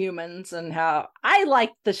Inhumans and how I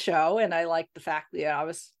liked the show, and I liked the fact that I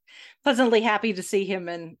was pleasantly happy to see him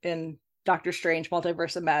in Doctor Strange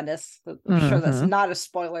Multiverse of Madness. I'm sure that's not a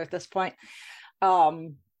spoiler at this point.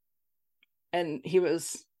 And he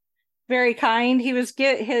was very kind. He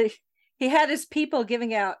had his people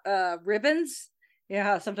giving out ribbons,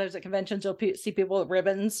 Yeah, sometimes at conventions you'll see people with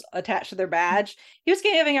ribbons attached to their badge. He was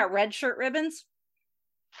giving out red shirt ribbons.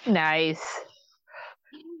 Nice.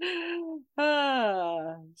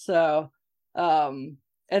 So, and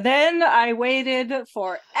then I waited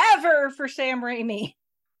forever for Sam Raimi.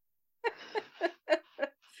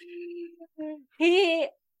 He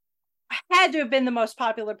had to have been the most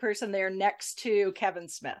popular person there next to Kevin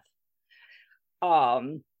Smith.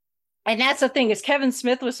 And that's the thing, is Kevin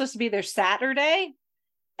Smith was supposed to be there Saturday,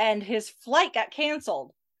 and his flight got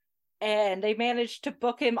canceled. And they managed to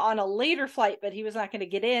book him on a later flight, but he was not going to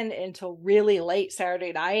get in until really late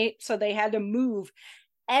Saturday night. So they had to move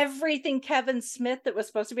everything Kevin Smith that was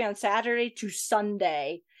supposed to be on Saturday to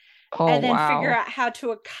Sunday. And then figure out how to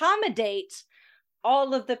accommodate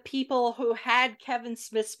all of the people who had Kevin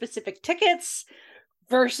Smith specific tickets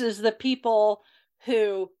versus the people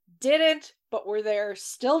who didn't, but were there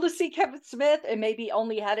still to see Kevin Smith and maybe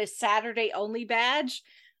only had a Saturday only badge,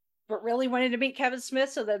 but really wanted to meet Kevin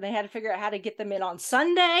Smith. So then they had to figure out how to get them in on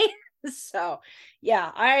Sunday. So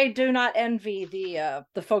yeah, I do not envy the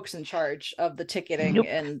folks in charge of the ticketing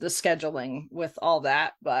and the scheduling with all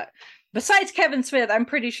that. But besides Kevin Smith, I'm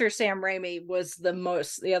pretty sure Sam Raimi was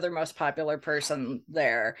the other most popular person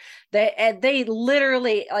there. They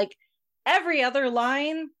literally, like, every other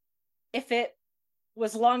line, if it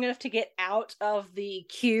was long enough to get out of the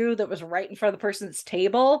queue that was right in front of the person's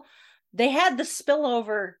table, they had the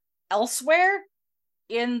spillover elsewhere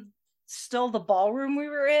in still the ballroom we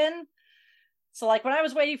were in. So like when I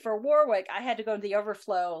was waiting for Warwick, I had to go to the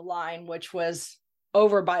overflow line, which was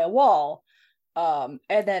over by a wall. And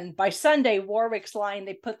then by Sunday, Warwick's line,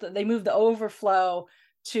 they moved the overflow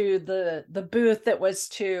to the booth that was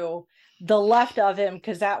to the left of him,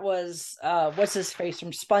 because that was what's his face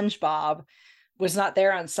from SpongeBob was not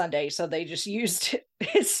there on Sunday, so they just used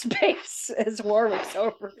his space as Warwick's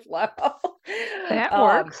overflow. That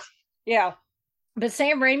works. Yeah. But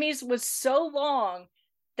Sam Raimi's was so long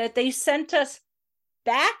that they sent us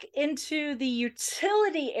back into the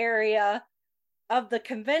utility area of the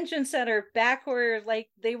convention center, back where like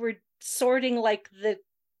they were sorting like the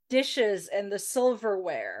dishes and the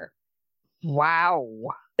silverware. Wow.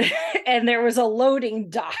 And there was a loading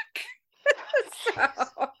dock. So,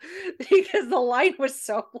 because the line was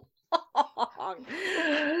so long.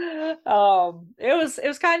 It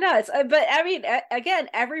was kind of nuts. But I mean, again,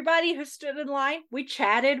 everybody who stood in line, we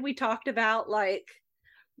chatted, we talked about, like,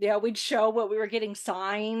 you know, we'd show what we were getting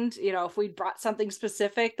signed, you know, if we brought something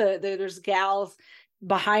specific. There's gals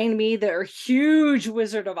behind me that are huge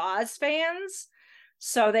Wizard of Oz fans,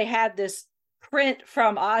 so they had this print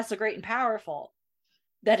from Oz the Great and Powerful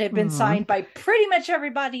that had been signed by pretty much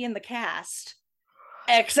everybody in the cast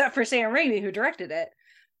except for Sam Raimi, who directed it.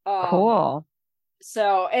 Cool.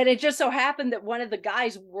 So, and it just so happened that one of the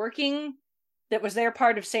guys working that was there,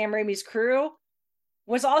 part of Sam Raimi's crew,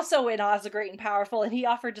 was also in Oz the Great and Powerful, and he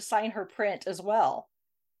offered to sign her print as well.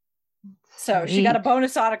 So she got a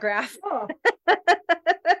bonus autograph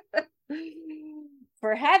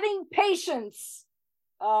for having patience.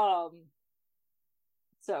 So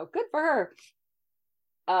good for her.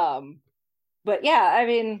 But yeah, I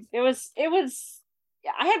mean, it was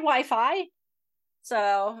I had Wi-Fi,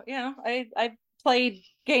 so you know, I played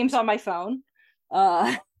games on my phone. We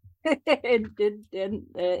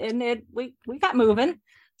got moving.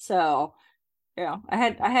 So, you know, I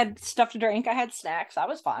had stuff to drink, I had snacks, I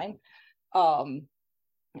was fine.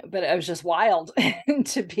 But it was just wild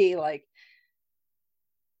to be like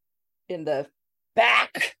in the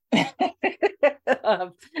back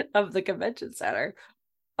of the convention center.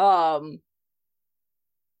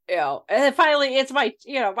 You know, and then finally it's my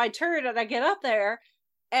turn, and I get up there,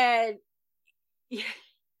 and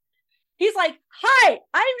he's like, "Hi,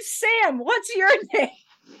 I'm Sam. What's your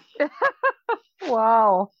name?"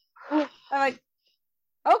 Wow. I'm like,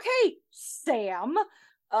 "Okay, Sam."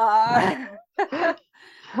 Hi,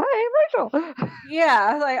 Rachel.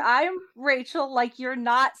 Yeah, like, I'm Rachel. Like, you're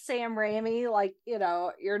not Sam Raimi. Like, you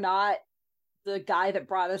know, you're not the guy that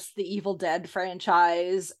brought us the Evil Dead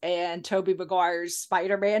franchise and Tobey Maguire's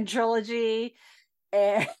Spider-Man trilogy,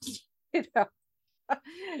 and you know,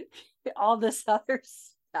 all this other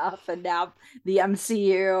stuff, and now the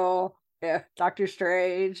MCU, yeah, Doctor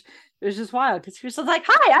Strange. It was just wild because he was just like,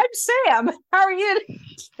 "Hi, I'm Sam. How are you?"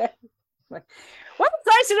 Like, well, it's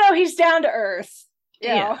nice to know he's down to earth. You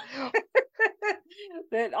know?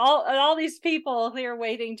 That all these people here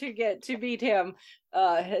waiting to meet him,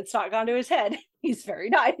 it's not gone to his head. He's very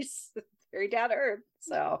nice, very down to earth.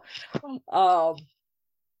 So,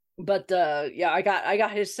 but yeah, I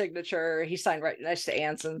got his signature. He signed right next to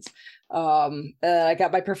Anson's. I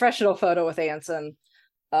got my professional photo with Anson.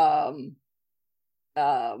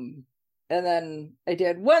 And then I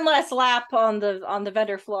did one last lap on the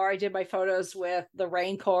vendor floor. I did my photos with the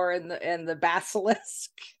Rancor and the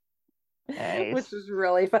Basilisk. Nice. Which was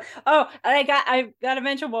really fun. Oh, and I got to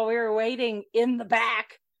mention while we were waiting in the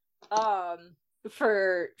back,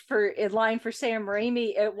 for in line for Sam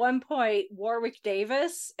Raimi, at one point Warwick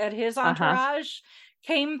Davis and his entourage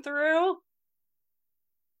came through.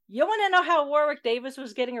 You want to know how Warwick Davis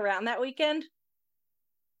was getting around that weekend?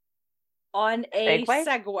 On a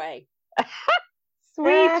Segway.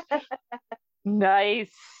 Sweet.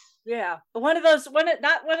 Nice. Yeah, not one of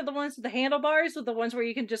the ones with the handlebars, with the ones where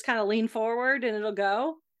you can just kind of lean forward and it'll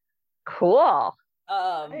go. Cool.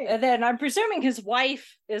 And then I'm presuming his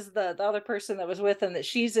wife is the other person that was with him, that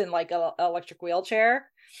she's in like a electric wheelchair.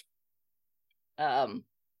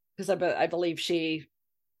 Because I believe she,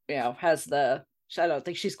 has I don't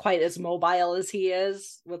think she's quite as mobile as he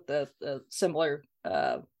is with the similar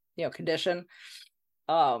condition.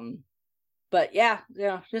 But yeah,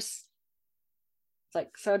 just it's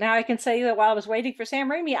like, so now I can say that while I was waiting for Sam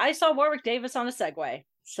Raimi, I saw Warwick Davis on a Segway.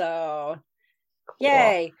 So cool.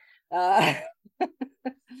 Yay. But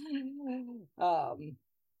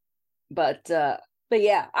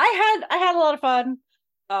yeah, I had a lot of fun.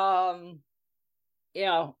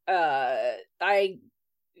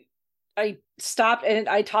 I stopped and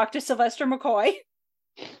I talked to Sylvester McCoy.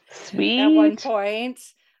 Sweet. At one point,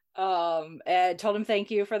 and told him thank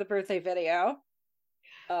you for the birthday video.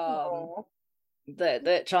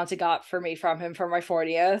 That Chauncey got for me from him for my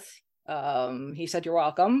 40th. He said you're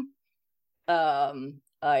welcome.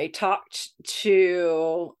 I talked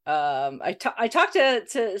to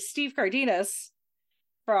Steve Cardenas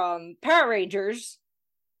from Power Rangers,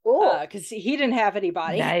 because he didn't have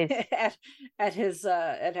anybody at his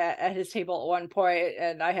table at one point,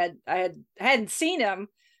 and I hadn't seen him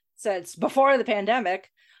since before the pandemic.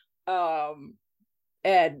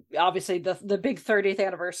 And obviously the big 30th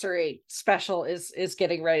anniversary special is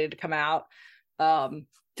getting ready to come out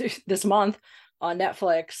this month on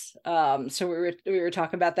Netflix. So we were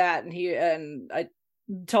talking about that, and I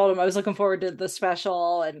told him I was looking forward to the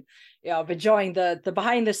special, and I'm enjoying the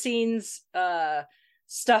behind the scenes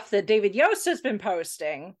stuff that David Yost has been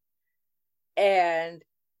posting. And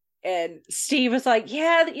Steve was like,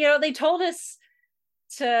 yeah, they told us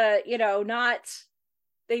to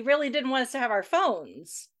they really didn't want us to have our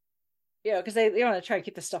phones, because they want to try to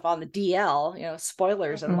keep the stuff on the DL,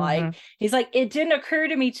 spoilers and like. He's like, it didn't occur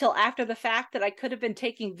to me till after the fact that I could have been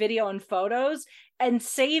taking video and photos and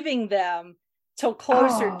saving them till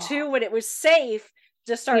closer to when it was safe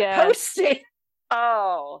to start posting.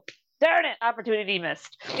 Oh, darn it. Opportunity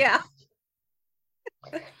missed. Yeah.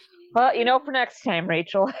 Well, for next time,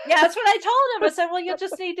 Rachel. Yeah, that's what I told him. I said, well, you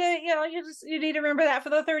just need to, you need to remember that for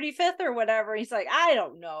the 35th or whatever. He's like, I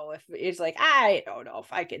don't know if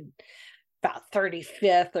I can about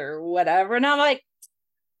 35th or whatever. And I'm like,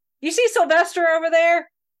 you see Sylvester over there?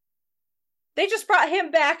 They just brought him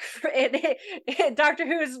back and Doctor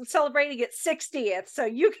Who is celebrating its 60th. So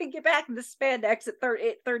you can get back in the spandex at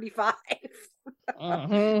 35.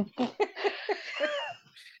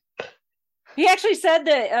 He actually said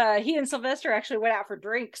that he and Sylvester actually went out for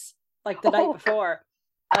drinks like the night before.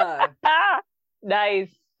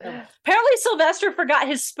 Nice. Apparently Sylvester forgot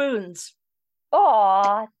his spoons.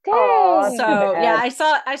 Aw, dang. So yeah,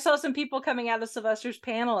 I saw some people coming out of Sylvester's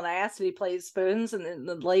panel, and I asked if he played spoons, and then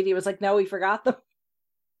the lady was like, no, he forgot them.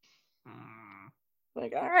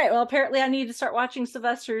 Like, all right, well, apparently I need to start watching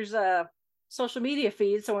Sylvester's social media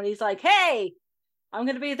feed. So when he's like, hey, I'm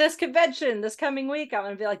going to be at this convention this coming week, I'm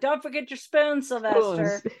going to be like, don't forget your spoons,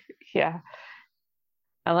 Sylvester. Yeah.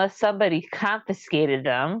 Unless somebody confiscated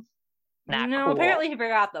them. No, cool. Apparently he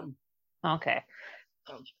forgot them. Okay.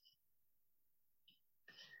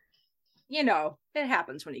 It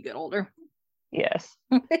happens when you get older. Yes.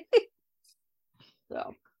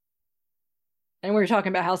 So. And we were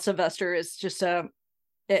talking about how Sylvester is just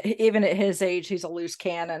even at his age, he's a loose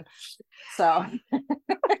cannon. So.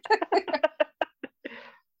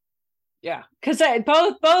 Yeah, because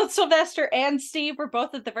both Sylvester and Steve were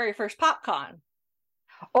both at the very first PopCon.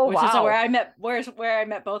 Oh, which is where I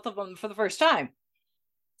met both of them for the first time.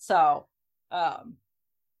 So,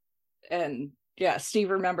 and yeah,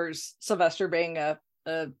 Steve remembers Sylvester being a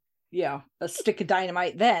stick of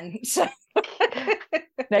dynamite then. So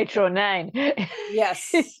Nitro 9.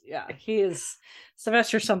 Yes, yeah, he is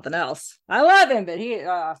Sylvester's something else. I love him, but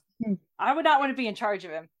I would not want to be in charge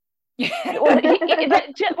of him. In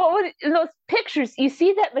those pictures, you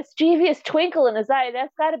see that mischievous twinkle in his eye.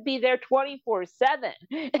 That's got to be there 24/7.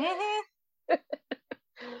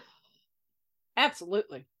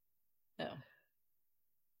 Absolutely. Yeah.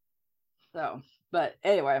 So, but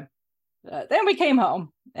anyway, then we came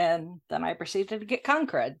home, and then I proceeded to get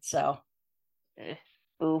Concred. So,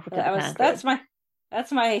 that's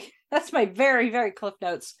my very, very Cliff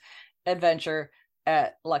Notes adventure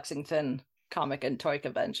at Lexington Comic and Toy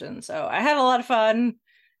Convention. So I had a lot of fun.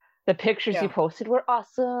 The pictures you posted were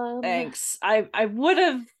awesome. Thanks. I would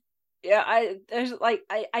have. Yeah,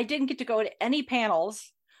 I didn't get to go to any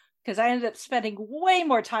panels because I ended up spending way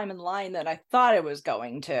more time in line than I thought I was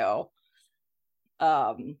going to.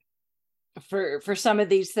 For some of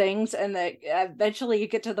these things, and that eventually you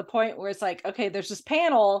get to the point where it's like, okay, there's this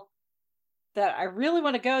panel that I really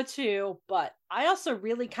want to go to, but I also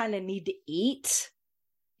really kind of need to eat.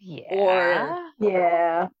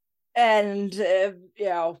 Yeah. And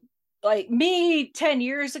like me 10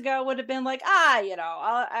 years ago would have been like,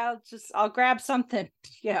 I'll grab something,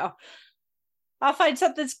 I'll find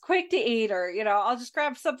something quick to eat, or I'll just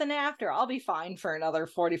grab something after. I'll be fine for another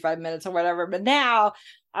 45 minutes or whatever. But now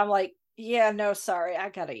I'm like, yeah, no, sorry, I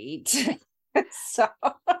gotta eat. So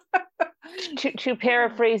to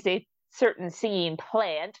paraphrase a certain singing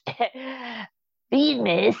plant, feed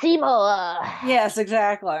me, see more. Yes,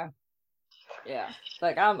 exactly. Yeah,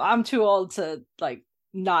 like I'm too old to like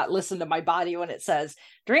not listen to my body when it says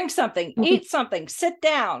drink something, eat something, sit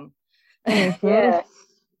down. Yes,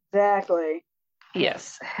 exactly.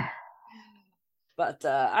 Yes. But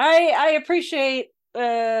I appreciate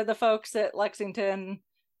the folks at Lexington.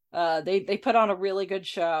 They put on a really good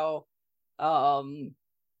show.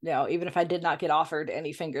 Even if I did not get offered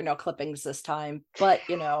any fingernail clippings this time, but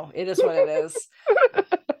it is what it is.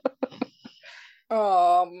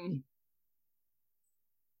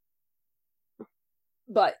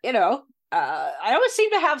 But I always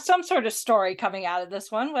seem to have some sort of story coming out of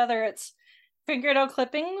this one, whether it's fingernail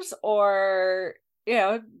clippings or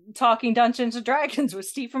talking Dungeons and Dragons with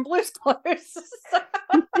Steve from Blue's Clues.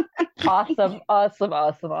 Awesome. I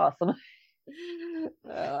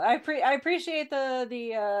appreciate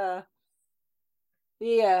the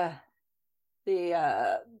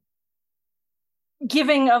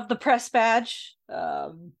giving of the press badge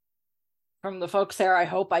from the folks there. I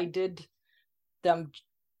hope I did them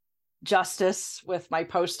justice with my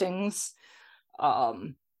postings.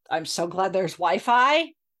 I'm so glad there's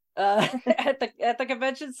Wi-Fi at the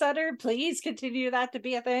convention center. Please continue that to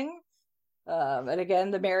be a thing. And again,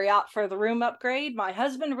 the Marriott for the room upgrade, my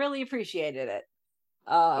husband really appreciated it.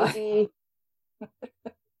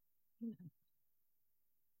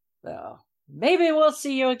 So maybe we'll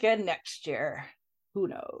see you again next year. Who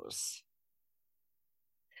knows?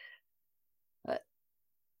 But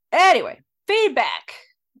anyway, feedback.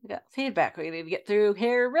 We got feedback we need to get through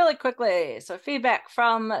here really quickly. So feedback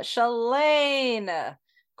from Shalane. Of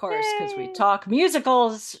course, because we talk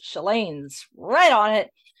musicals, Shalane's right on it.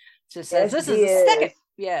 She says this is the second.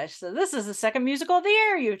 Yeah, so this is the second musical of the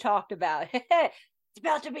year you talked about. It's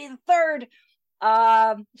about to be the third.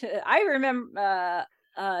 I remember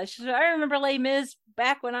Les Mis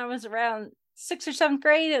back when I was around 6th or 7th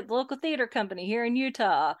grade at the local theater company here in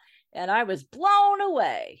Utah, and I was blown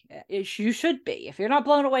away. As you should be. If you're not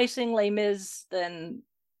blown away seeing Les Mis, then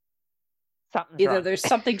something's wrong. There's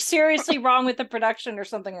something seriously wrong with the production or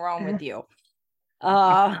something wrong with you.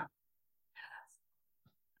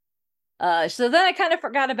 So then I kind of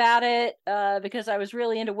forgot about it because I was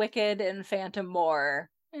really into Wicked and Phantom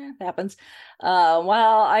more. Happens.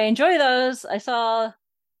 While I enjoy those, I saw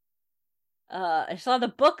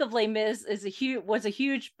the book of Les Mis was a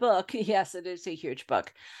huge book. Yes, it is a huge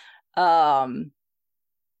book. Written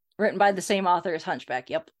by the same author as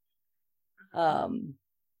Hunchback. Yep. And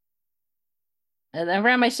then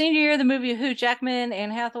around my senior year, the movie Hugh Jackman,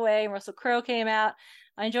 Anne Hathaway, and Russell Crowe came out.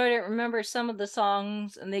 I enjoyed it. Remember some of the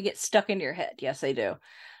songs, and they get stuck in your head. Yes, they do.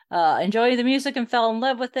 Enjoyed the music and fell in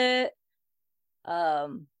love with it. But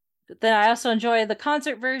then I also enjoyed the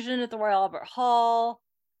concert version at the Royal Albert Hall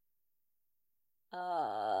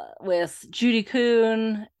with Judy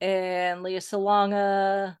Kuhn and Lea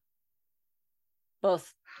Salonga,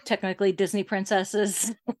 both technically Disney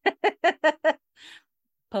princesses.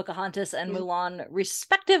 Pocahontas and Mulan,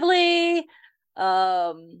 respectively.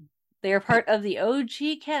 They are part of the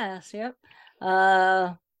OG cast. Yep.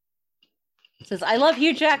 Says, I love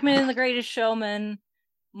Hugh Jackman in The Greatest Showman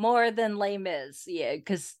more than Les Mis. Yeah,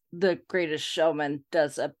 because The Greatest Showman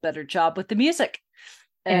does a better job with the music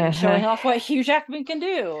and showing off what Hugh Jackman can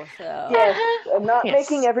do. So. Yes, and not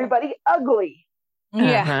making everybody ugly.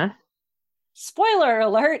 Yeah. Spoiler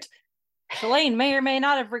alert. Shalane may or may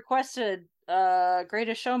not have requested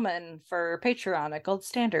Greatest Showman for Patreon at Gold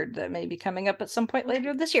Standard that may be coming up at some point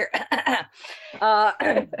later this year.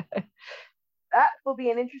 that will be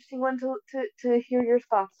an interesting one to hear your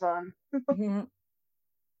thoughts on. Mm-hmm.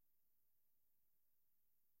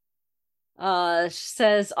 She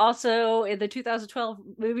says also in the 2012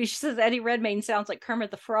 movie, she says Eddie Redmayne sounds like Kermit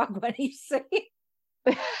the Frog when he's singing.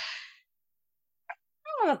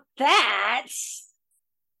 That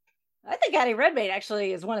I think Eddie Redmayne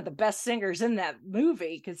actually is one of the best singers in that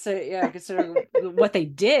movie, considering what they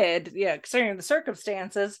did, considering the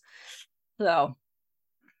circumstances. So,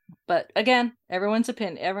 but again, everyone's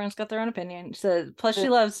got their own opinion. So, plus she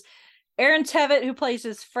loves Aaron Tveit, who plays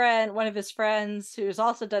one of his friends, who's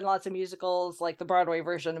also done lots of musicals, like the Broadway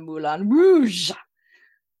version of Moulin Rouge.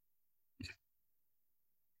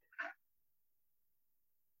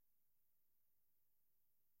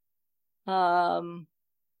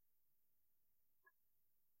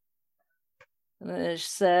 It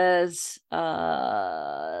says,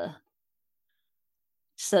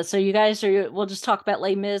 so you guys we'll just talk about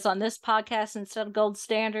Les Mis on this podcast instead of Gold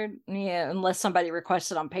Standard. Yeah, unless somebody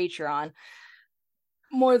requests it on Patreon.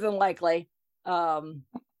 More than likely.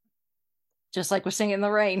 Just like with Singing in the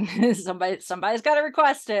Rain. Somebody's got to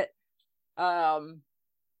request it.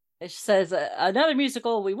 It says another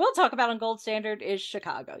musical we will talk about on Gold Standard is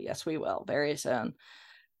Chicago. Yes, we will very soon.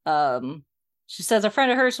 She says a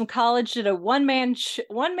friend of hers from college did a one-man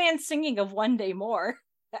singing of One Day More.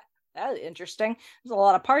 That's interesting. There's a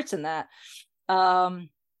lot of parts in that. And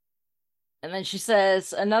then she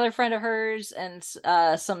says another friend of hers and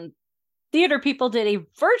some theater people did a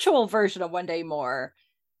virtual version of One Day More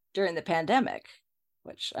during the pandemic,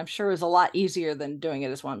 which I'm sure was a lot easier than doing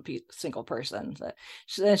it as one single person.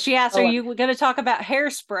 So she asked, are you going to talk about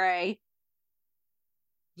Hairspray?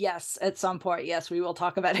 Yes, at some point. Yes, we will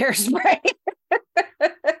talk about Hairspray.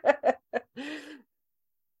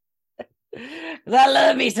 I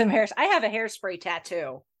love me some Hairspray. I have a Hairspray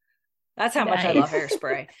tattoo. That's how much I love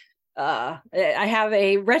Hairspray. I have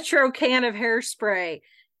a retro can of Hairspray,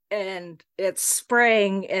 and it's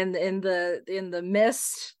spraying in the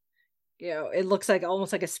mist. It looks like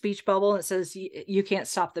almost like a speech bubble, and it says you can't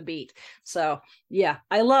stop the beat. So yeah,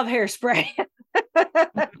 I love Hairspray.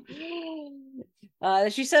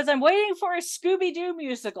 She says I'm waiting for a Scooby-Doo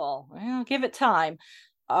musical. Well, give it time.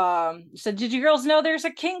 So did you girls know there's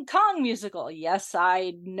a King Kong musical? Yes,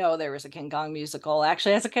 I know there was a King Kong musical.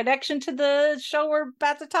 Actually has a connection to the show we're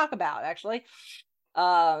about to talk about, actually.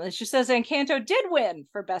 And she says Encanto did win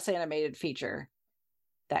for Best Animated Feature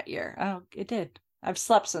that year. Oh, it did. I've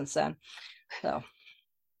slept since then. So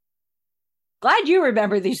glad you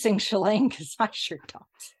remember these things, Shalane, because I sure don't.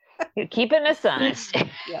 You're keeping us honest.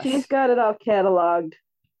 Yes. She's got it all cataloged.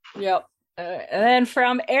 Yep. And then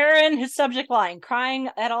from Aaron, his subject line, crying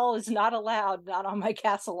at all is not allowed, not on my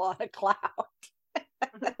castle on a cloud.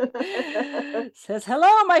 Says,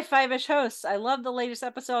 hello, my five-ish hosts. I love the latest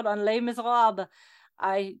episode on Les Miserables.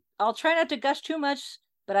 I'll try not to gush too much,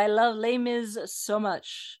 but I love Les Mis so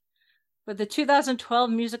much. For the 2012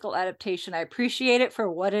 musical adaptation, I appreciate it for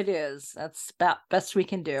what it is. That's about best we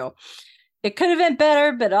can do. It could have been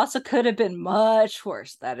better, but also could have been much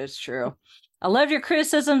worse. That is true. I love your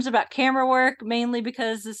criticisms about camera work, mainly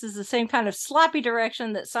because this is the same kind of sloppy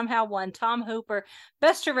direction that somehow won Tom Hooper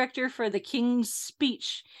Best Director for The King's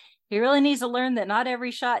Speech. He really needs to learn that not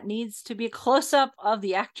every shot needs to be a close-up of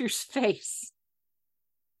the actor's face.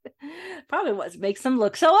 Probably what makes them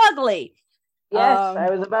look so ugly. Yes,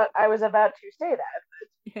 I was about to say that,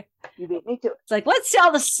 but you beat me to it. It's like, let's see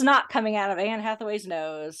all the snot coming out of Anne Hathaway's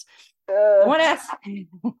nose. The one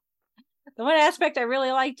aspect I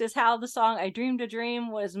really liked is how the song I Dreamed a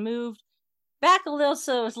Dream was moved back a little,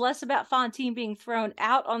 so it was less about Fantine being thrown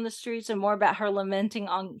out on the streets and more about her lamenting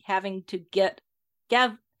on having to give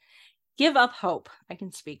up hope. I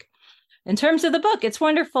can speak. In terms of the book, it's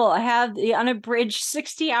wonderful. I have the unabridged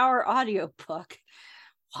 60-hour audiobook.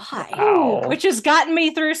 Why? Wow. Which has gotten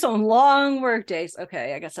me through some long work days.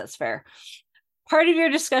 Okay, I guess that's fair. Part of your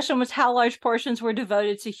discussion was how large portions were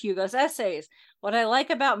devoted to Hugo's essays. What I like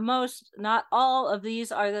about most, not all of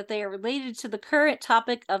these, are that they are related to the current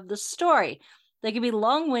topic of the story. They can be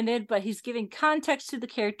long-winded, but he's giving context to the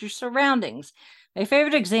character's surroundings. My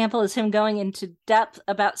favorite example is him going into depth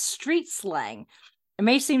about street slang. It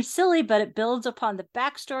may seem silly, but it builds upon the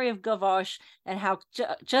backstory of Gavroche and how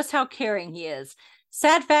just how caring he is.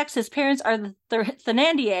 Sad facts, his parents are the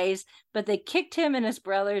Thénardiers, but they kicked him and his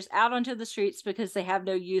brothers out onto the streets because they have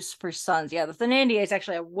no use for sons. Yeah, the Thénardiers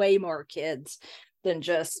actually have way more kids than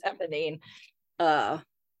just Eponine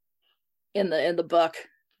in the book.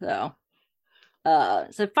 So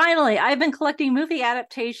finally, I've been collecting movie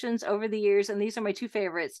adaptations over the years, and these are my two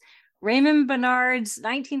favorites. Raymond Bernard's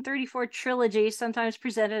 1934 trilogy, sometimes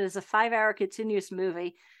presented as a 5-hour continuous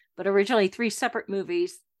movie, but originally 3 separate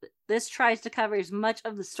movies. This tries to cover as much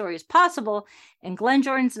of the story as possible. In Glenn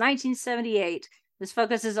Jordan's 1978, this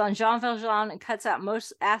focuses on Jean Valjean and cuts out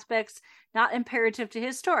most aspects not imperative to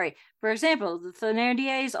his story. For example, the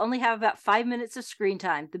Thénardiers only have about 5 minutes of screen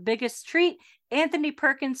time. The biggest treat, Anthony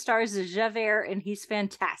Perkins stars as Javert, and he's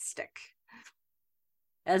fantastic.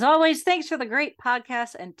 As always, thanks for the great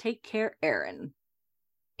podcast, and take care, Aaron.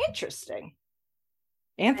 Interesting.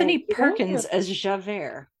 Anthony Perkins as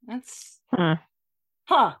Javert. That's...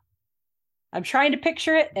 Huh. I'm trying to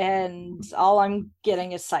picture it, and all I'm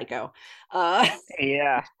getting is Psycho.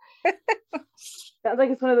 Yeah. Sounds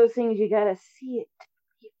like it's one of those things you gotta see it.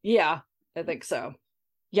 Yeah, I think so.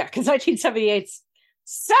 Yeah, because 1978's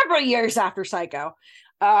several years after Psycho.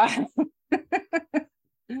 Didn't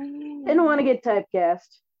want to get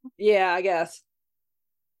typecast. Yeah, I guess.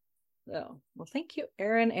 So, well, thank you,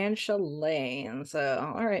 Aaron and Shalane.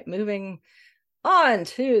 So, all right, moving on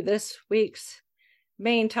to this week's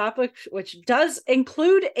main topic, which does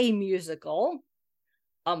include a musical,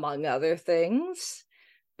 among other things,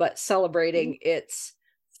 but celebrating its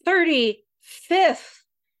 35th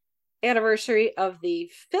anniversary of the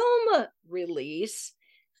film release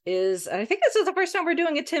is, I think this is the first time we're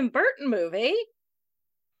doing a Tim Burton movie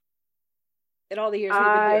in all the years we've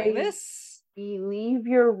been doing this. Believe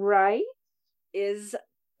you're right. Is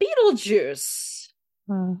Beetlejuice.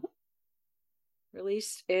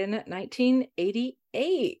 Released in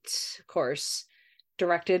 1988, of course,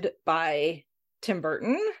 directed by Tim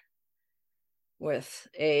Burton, this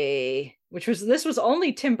was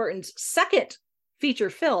only Tim Burton's second feature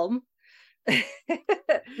film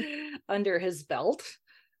under his belt.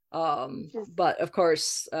 But of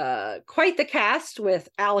course, quite the cast with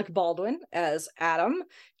Alec Baldwin as Adam,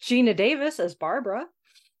 Gina Davis as Barbara,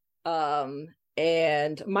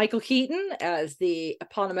 and Michael Keaton as the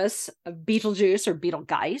eponymous Beetlejuice or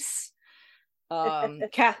Beetlegeist.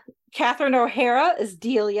 Catherine O'Hara as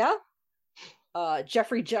Delia,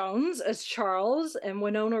 Jeffrey Jones as Charles, and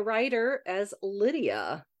Winona Ryder as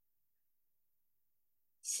Lydia.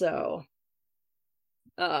 So,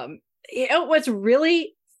 what's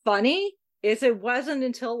really funny is it wasn't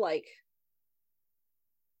until like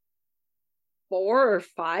 4 or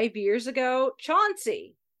 5 years ago,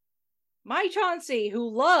 my Chauncey,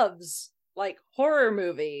 who loves like horror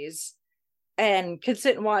movies and could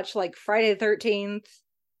sit and watch like Friday the 13th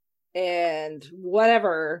and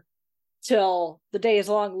whatever till the day is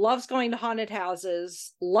long, loves going to haunted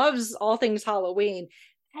houses, loves all things Halloween,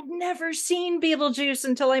 had never seen Beetlejuice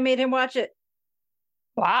until I made him watch it.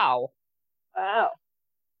 Wow.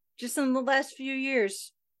 Just in the last few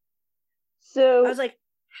years. So I was like,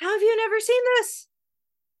 how have you never seen this?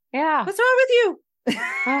 Yeah. What's wrong with you?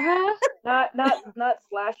 not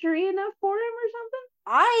slashery enough for him or something?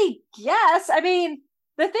 I guess. I mean,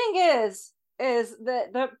 the thing is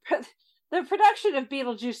that the production of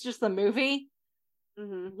Beetlejuice, just the movie,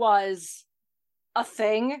 was a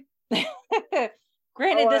thing.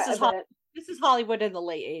 Granted, this is Hollywood in the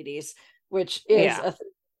late 80s, which is a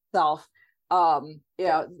thing itself.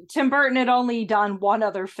 Tim Burton had only done one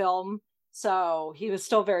other film, so he was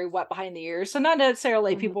still very wet behind the ears. So not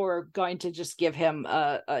necessarily people were going to just give him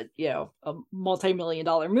a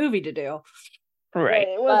multi-million-dollar movie to do. Right.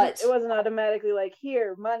 It wasn't automatically like,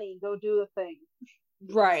 here, money, go do the thing.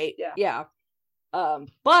 Right. Yeah.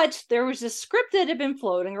 But there was a script that had been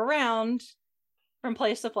floating around from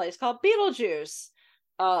place to place called Beetlejuice.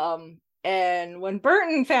 And when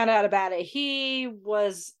Burton found out about it, he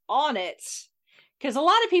was on it. Because a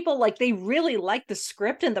lot of people, like, they really liked the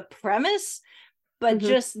script and the premise, but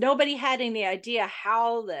just nobody had any idea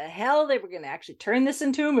how the hell they were going to actually turn this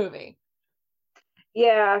into a movie.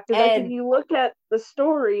 Yeah, because like, if you look at the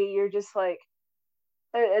story, you're just like,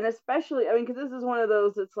 and especially, I mean, because this is one of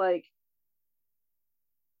those that's like,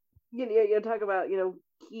 you talk about,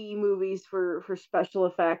 key movies for special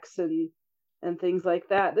effects and things like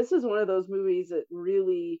that. This is one of those movies that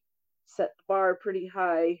really set the bar pretty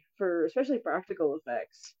high for especially practical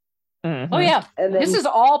effects. Oh yeah, and this is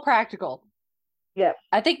all practical. Yeah,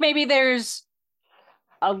 I think maybe there's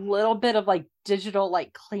a little bit of like digital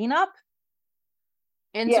like cleanup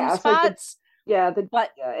in some spots. Anything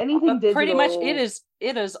digital. Pretty much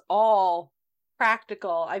it is all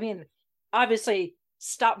practical. I mean, obviously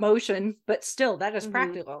stop motion, but still that is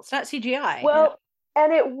practical. It's not CGI. Well,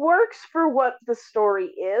 and it works for what the story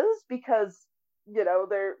is, because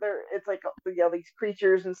they're it's like these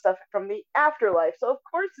creatures and stuff from the afterlife. So of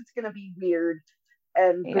course it's going to be weird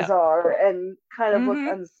and bizarre and kind of look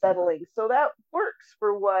unsettling. So that works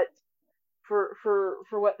for what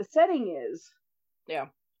what the setting is. Yeah.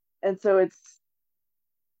 And so it's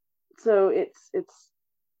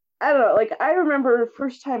I don't know. Like I remember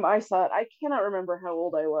first time I saw it. I cannot remember how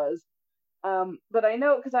old I was. But I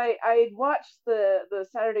know because I watched the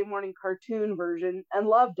Saturday morning cartoon version and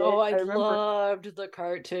loved it. Oh, I remember loved the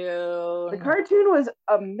cartoon. the cartoon was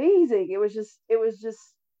amazing. It was just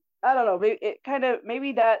I don't know.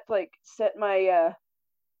 Maybe that like set my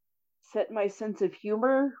sense of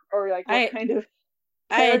humor or like what kind of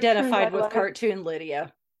I identified I with liked. cartoon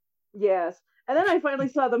Lydia. Yes. And then I finally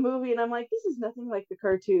saw the movie and I'm like, this is nothing like the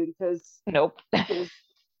cartoon because Nope.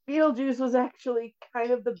 Beetlejuice was actually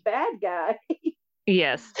kind of the bad guy.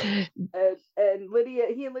 Yes. And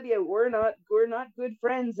he and Lydia were not good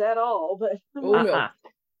friends at all, but no.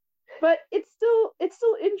 but it's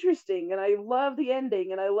still interesting and I love the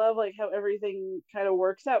ending and I love like how everything kind of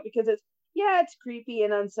works out because it's creepy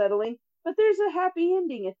and unsettling, but there's a happy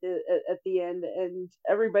ending at the end and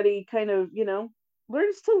everybody kind of,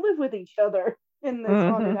 learns to live with each other in this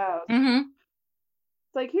haunted house. Mm-hmm.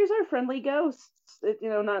 It's like here's our friendly ghosts.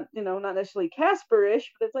 Not necessarily Casper-ish,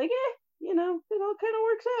 but it's like, it all kind of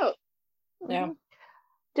works out. Yeah.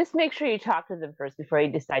 Just make sure you talk to them first before you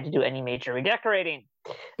decide to do any major redecorating.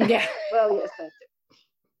 Yeah. Well, yes, that's it.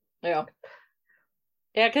 Yeah.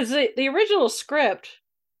 Yeah, because the original script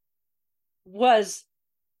was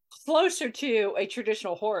closer to a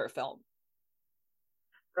traditional horror film.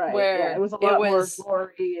 Right. Where it was a lot more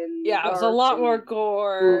gory and it was a lot more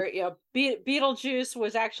gore. Beetlejuice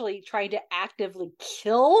was actually trying to actively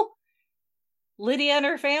kill Lydia and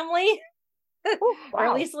her family. Oh, wow. Or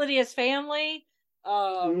at least Lydia's family.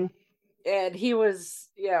 And he was,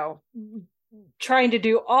 trying to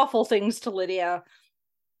do awful things to Lydia.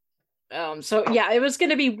 So yeah, it was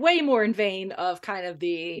going to be way more in vain of kind of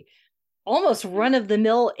the almost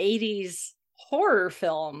run-of-the-mill 80s horror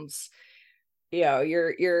films.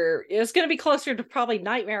 It's going to be closer to probably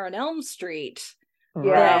Nightmare on Elm Street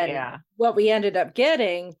than what we ended up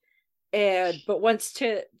getting. But once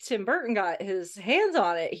Tim Burton got his hands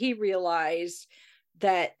on it, he realized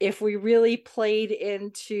that if we really played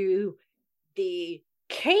into the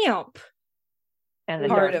camp and the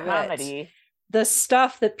part dark of comedy, the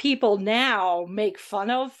stuff that people now make fun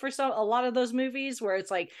of for a lot of those movies, where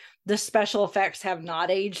it's like the special effects have not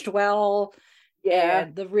aged well,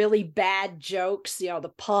 and the really bad jokes,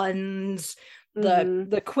 the puns,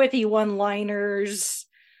 the quippy one-liners.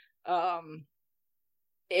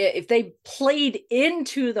 If they played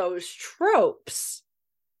into those tropes,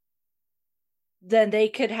 then they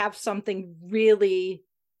could have something really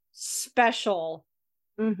special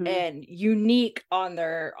and unique on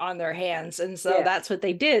their hands. And so that's what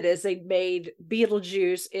they did, is they made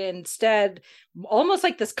Beetlejuice instead almost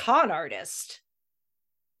like this con artist.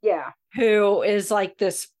 Yeah. Who is like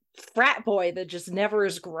this frat boy that just never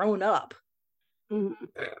has grown up. Mm-hmm.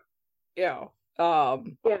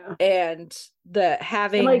 And the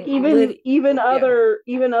having and like even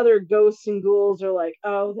other ghosts and ghouls are like,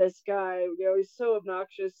 oh, this guy, he's so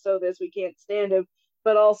obnoxious, so we can't stand him,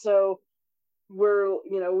 but also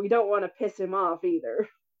we don't want to piss him off either.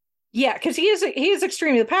 Yeah, because he is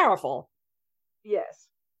extremely powerful. Yes.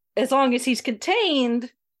 As long as he's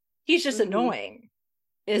contained, he's just annoying.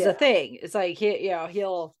 Is a thing. It's like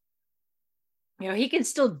he'll he can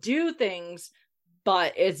still do things,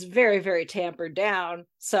 but it's very, very tampered down.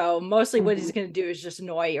 So mostly what he's going to do is just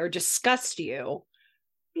annoy or disgust you.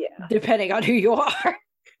 Yeah. Depending on who you are.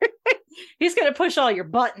 He's going to push all your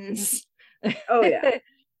buttons. Oh yeah.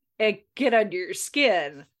 And get under your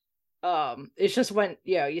skin. It's just when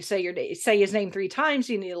you say his name 3 times,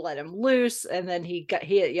 you need to let him loose, and then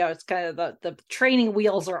it's kind of the training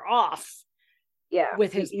wheels are off. Yeah,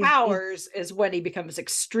 with his powers is when he becomes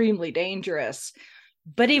extremely dangerous.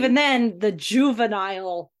 But even then, the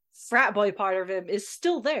juvenile frat boy part of him is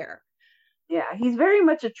still there. Yeah, he's very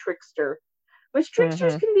much a trickster, which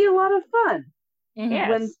tricksters can be a lot of fun.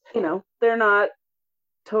 Yes. When they're not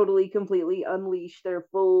totally completely unleashed their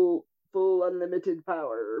full unlimited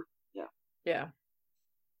power. Yeah.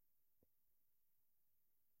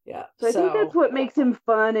 So I think that's what makes him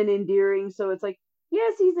fun and endearing. So it's like,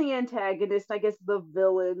 yes, he's the antagonist, I guess the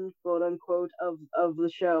villain, quote unquote, of the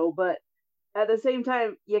show, but at the same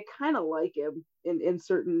time, you kind of like him in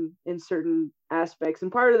certain aspects,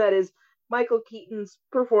 and part of that is Michael Keaton's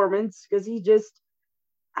performance, because he's just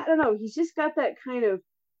got that kind of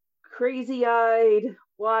crazy-eyed,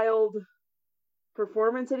 wild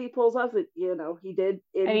performance that he pulls off that he did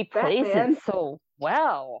in Batman. And he plays it so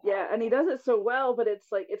well. Yeah, and he does it so well, but it's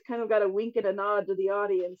like it's kind of got a wink and a nod to the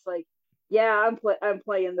audience, like, yeah, I'm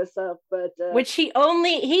playing this up, but which he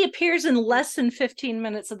appears in less than 15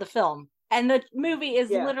 minutes of the film, and the movie is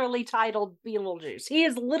literally titled Beetlejuice. He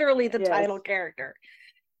is literally the title character.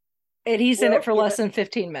 And he's in it for less than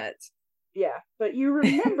 15 minutes. Yeah, but you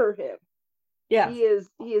remember him. Yeah. He is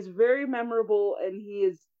very memorable, and he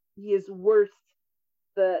is worth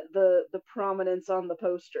the prominence on the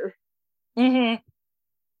poster. Mm-hmm.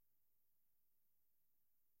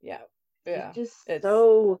 Yeah. Yeah. It's just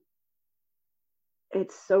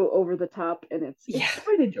so over the top, and it's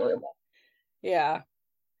quite enjoyable. Yeah.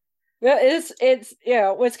 Well, it's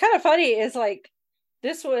what's kind of funny is like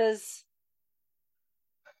this was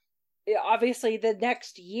obviously the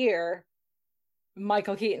next year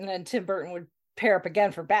Michael Keaton and Tim Burton would pair up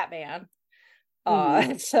again for Batman.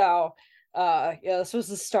 So this was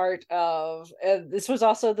the start of this was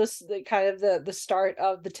also the start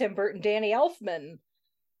of the Tim Burton Danny Elfman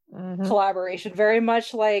collaboration, very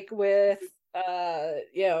much like with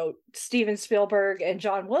Steven Spielberg and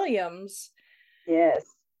John Williams. Yes,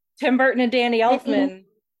 Tim Burton and Danny Elfman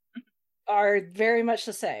are very much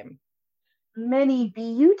the same. Many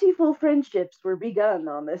beautiful friendships were begun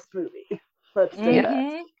on this movie. Let's say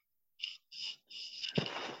that.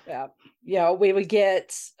 Yeah, we would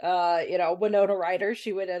get Winona Ryder.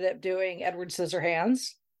 She would end up doing Edward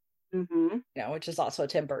Scissorhands, which is also a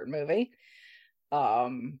Tim Burton movie.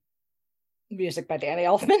 Music by Danny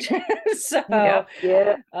Elfman. So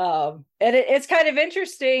and it's kind of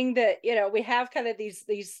interesting that we have kind of these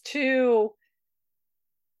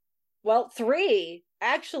three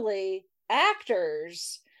actually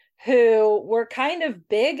actors who were kind of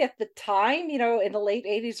big at the time, in the late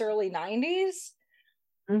 80s, early 90s.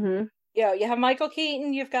 You have Michael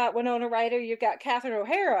Keaton, you've got Winona Ryder, you've got Catherine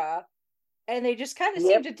O'Hara, and they just kind of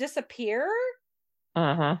seem to disappear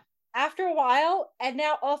after a while. And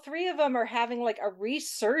now all three of them are having like a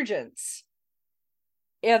resurgence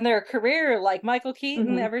in their career. Like Michael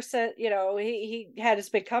Keaton, ever since he had his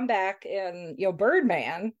big comeback in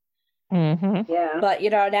Birdman. But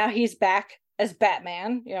now he's back as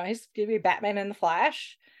Batman. He's gonna be Batman in the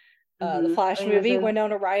Flash. The Flash movie.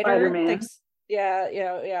 Winona Ryder thinks,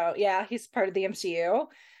 he's part of the MCU.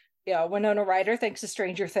 Winona Ryder, thanks to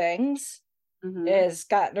Stranger Things, has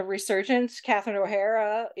gotten a resurgence. Catherine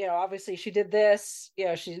O'Hara, obviously she did this.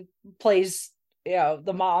 She plays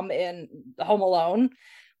the mom in Home Alone,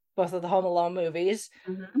 both of the Home Alone movies.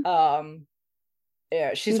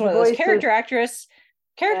 She's one of those actresses.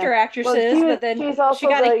 But then she's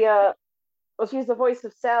also she's the voice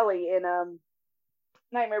of Sally in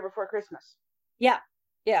Nightmare Before Christmas. Yeah.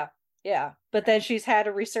 But then she's had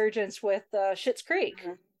a resurgence with Schitt's Creek.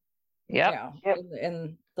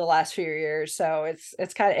 In the last few years. So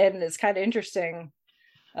it's kind of interesting.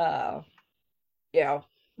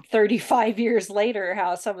 35 years later,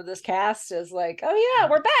 how some of this cast is like, oh yeah,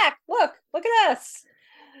 we're back. Look at us.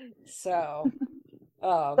 So.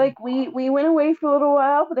 Like we went away for a little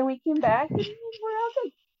while, but then we came back and we're all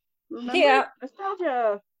good. Remember?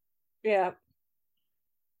 Nostalgia. Yeah.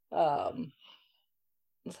 But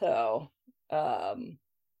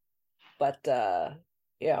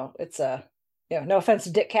it's no offense to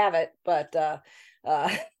Dick Cavett, but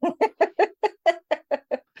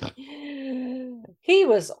he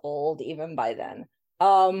was old even by then.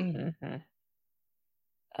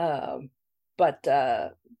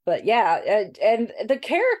 But yeah, and the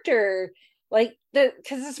character, like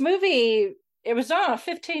because this movie, it was on a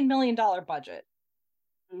 $15 million budget,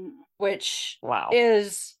 which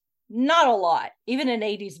is not a lot, even in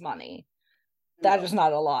 80s money. That is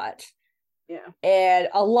not a lot. Yeah, and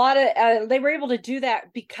a lot of they were able to do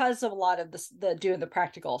that because of a lot of the doing the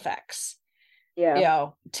practical effects.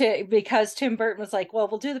 Because Tim Burton was like, well,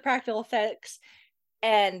 we'll do the practical effects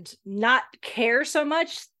and not care so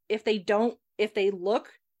much if they look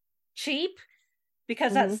cheap,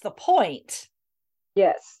 because that's the point.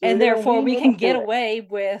 Yes. And therefore we can get away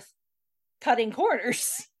with cutting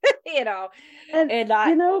corners, and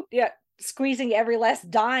not squeezing every last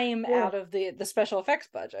dime out of the special effects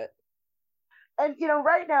budget. And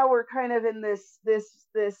right now we're kind of in this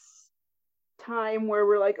time where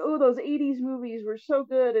we're like, oh, those 80s movies were so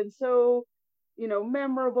good and so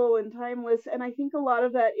memorable and timeless, and I think a lot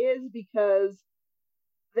of that is because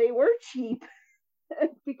they were cheap.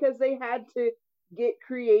 Because they had to get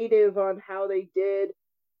creative on how they did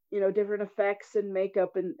different effects and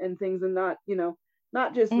makeup and things, and not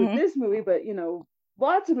just with this movie, but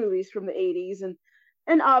lots of movies from the 80s,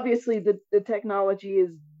 and obviously the technology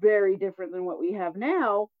is very different than what we have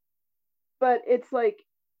now, but it's like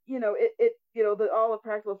all the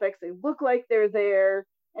practical effects, they look like they're there,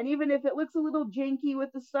 and even if it looks a little janky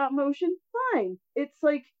with the stop motion, fine, it's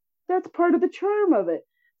like that's part of the charm of it.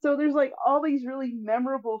 So there's like all these really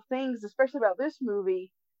memorable things, especially about this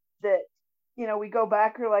movie, that we go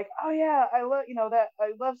back, we're like, oh yeah, I love, that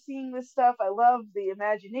I love seeing this stuff. I love the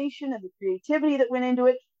imagination and the creativity that went into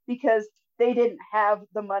it, because they didn't have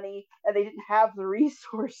the money and they didn't have the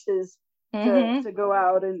resources to go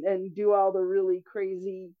out and do all the really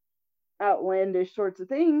crazy, outlandish sorts of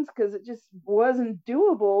things, because it just wasn't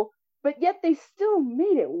doable. But yet they still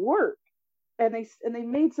made it work, and they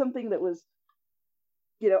made something that was,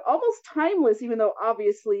 almost timeless, even though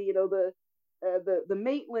obviously, the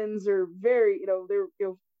Maitlands are very,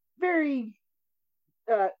 they're, very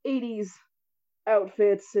 80s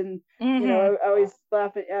outfits, and I always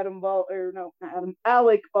laugh at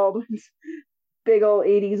Alec Baldwin's big old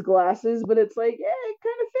 80s glasses, but it's like, yeah, it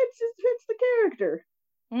kind of fits the character.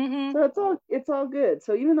 So it's all good.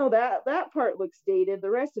 So even though that part looks dated, the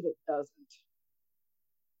rest of it doesn't.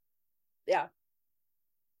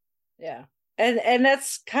 Yeah. And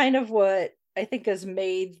that's kind of what I think has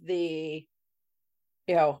made the,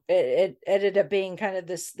 it ended up being kind of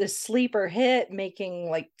this sleeper hit, making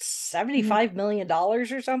like $75 million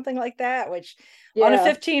or something like that, which on a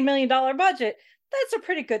 $15 million budget, that's a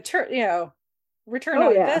pretty good return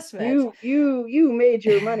on investment. You made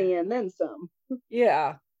your money and then some.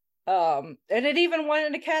 Yeah. And it even won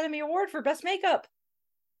an Academy Award for Best Makeup.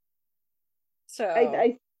 So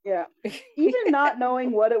I even not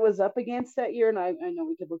knowing what it was up against that year, and I know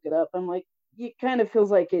we could look it up, I'm like, it kind of feels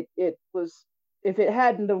like it was, if it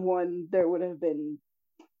hadn't have won, there would have been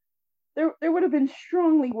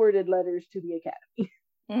strongly worded letters to the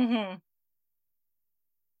Academy.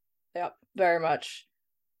 Yep, very much.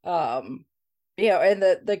 And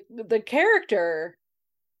the character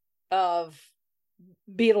of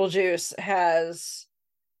Beetlejuice has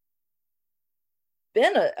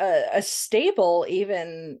been a staple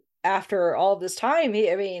even after all this time.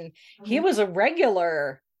 He was a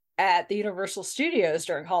regular at the Universal Studios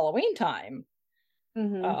during Halloween time.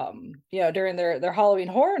 During their Halloween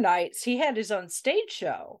Horror Nights, he had his own stage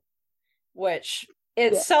show, which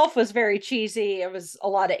itself was very cheesy. It was a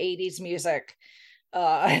lot of 80s music.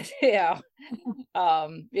 And then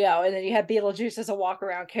you had Beetlejuice as a walk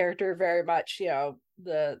around character, very much,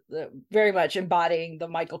 the very much embodying the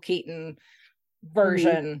Michael Keaton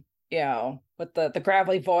version, with the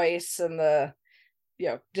gravelly voice and the,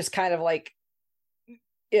 just kind of like,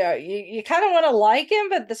 you kind of want to like him,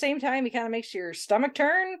 but at the same time, he kind of makes your stomach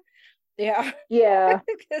turn. Yeah.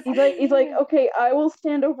 He's like, okay, I will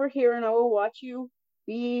stand over here and I will watch you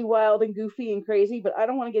be wild and goofy and crazy, but I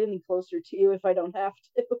don't want to get any closer to you if I don't have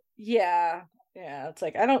to. Yeah. It's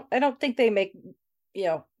like, I don't think they make,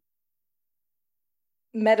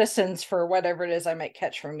 medicines for whatever it is I might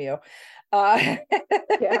catch from you.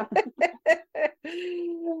 Yeah.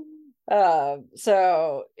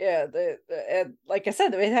 So yeah, the like I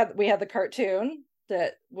said, we had the cartoon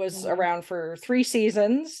that was around for 3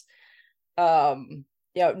 seasons.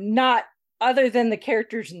 Not other than the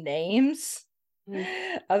characters' names,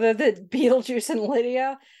 other than Beetlejuice and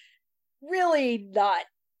Lydia, really not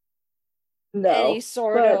any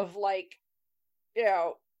sort of like,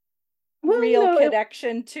 real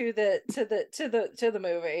connection to the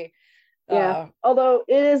movie. Yeah. Although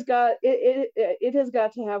it has got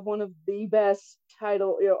to have one of the best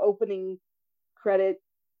title, opening credit.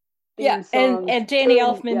 And Danny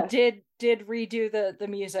Elfman did redo the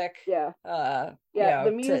music. The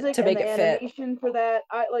music to make it fit. Animation for that.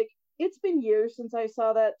 It's been years since I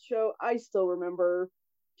saw that show. I still remember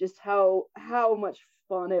just how much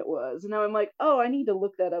fun it was. And now I'm like, oh, I need to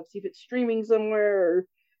look that up, see if it's streaming somewhere, or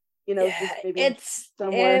just maybe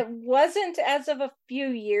somewhere. It wasn't as of a few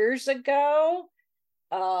years ago.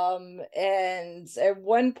 And at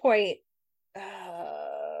one point,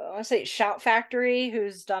 I want to say Shout Factory,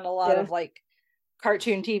 who's done a lot of like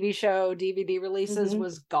cartoon TV show DVD releases,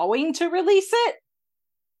 was going to release it.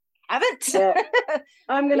 Haven't. Yeah.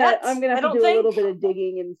 I'm gonna have to do a little bit of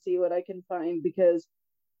digging and see what I can find, because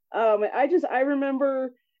I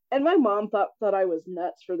remember, and my mom thought I was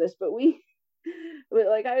nuts for this, but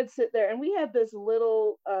I would sit there and we had this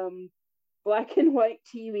little black and white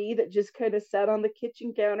TV that just kind of sat on the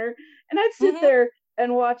kitchen counter, and I'd sit there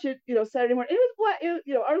and watch it, Saturday morning. It was black,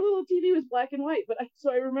 our little TV was black and white, but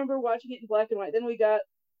I remember watching it in black and white. Then we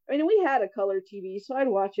had a color TV, so I'd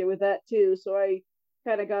watch it with that too. So I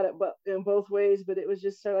kind of got it in both ways, but it was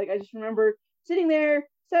just sort of like, I just remember sitting there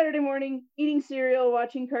Saturday morning, eating cereal,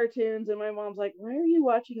 watching cartoons, and my mom's like, "Why are you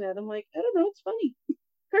watching that?" I'm like, "I don't know, it's funny."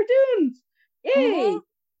 Cartoons, yay!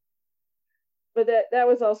 But that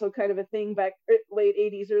was also kind of a thing back late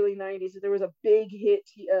 80s, early 90s. If there was a big hit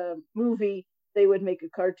movie, they would make a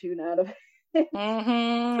cartoon out of it.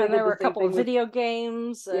 And there were a couple of video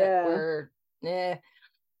games that were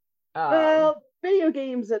Well, video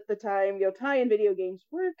games at the time, tie-in video games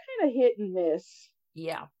were kind of hit and miss.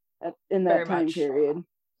 Yeah, in that time period.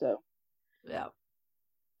 So, yeah.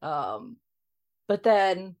 But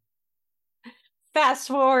then fast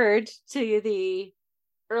forward to the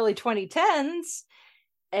early 2010s,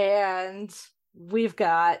 and we've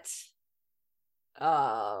got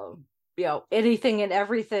anything and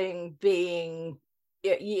everything being,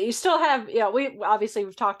 you still have,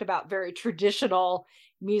 we've talked about very traditional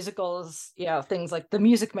musicals, things like The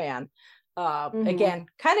Music Man, again,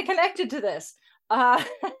 kind of connected to this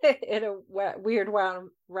in a weird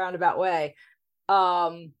roundabout way,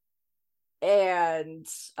 and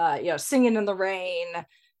Singing in the Rain,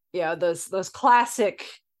 those classic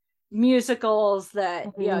musicals that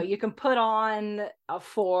you can put on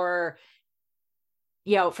for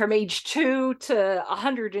from age 2 to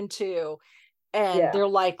 102, and they're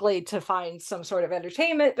likely to find some sort of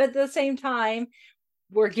entertainment, but at the same time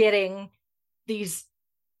we're getting these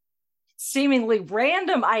seemingly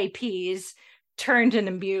random IPs turned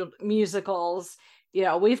into musicals.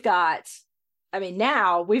 We've got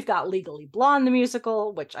Legally Blonde the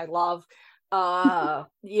musical, which I love.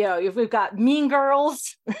 If we've got Mean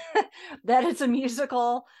Girls, that is a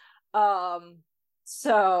musical.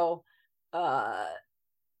 Some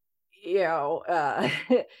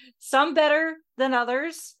better than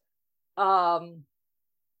others. Gonna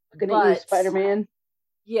use Spider-Man.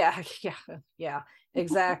 Yeah,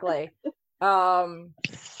 exactly.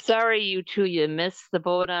 Sorry, you two, you missed the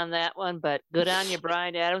boat on that one, but good on you,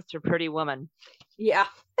 Bryan Adams, for Pretty Woman. Yeah.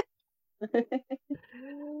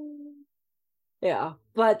 Yeah,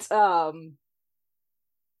 but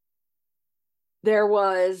there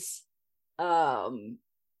was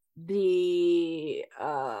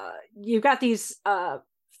you've got these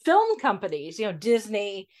film companies,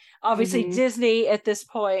 Disney, obviously. Disney at this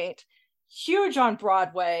point, huge on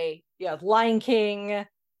Broadway, Lion King,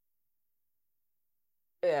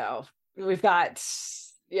 we've got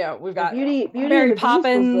Beauty Mary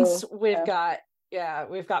Poppins, we've got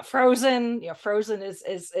Frozen. Frozen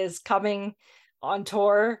is coming on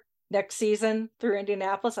tour next season through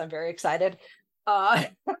Indianapolis. I'm very excited.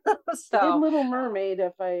 Little Mermaid,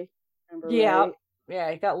 if I remember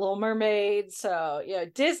right. You got Little Mermaid. So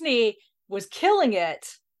Disney was killing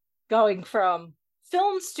it, going from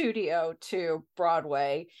film studio to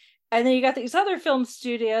Broadway, and then you got these other film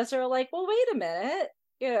studios that are like, well, wait a minute,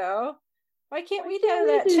 why can't we do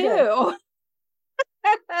that too?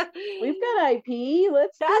 We've got IP.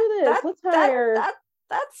 Let's do this. Let's hire.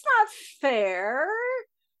 That's not fair.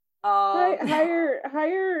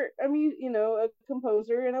 Hire. I mean, a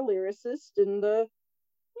composer and a lyricist, and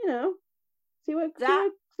see what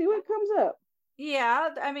comes up. Yeah,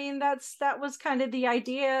 I mean that was kind of the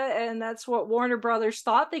idea, and that's what Warner Brothers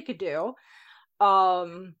thought they could do.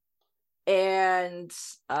 And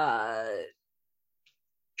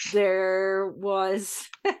there was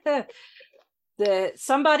that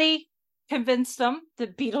somebody convinced them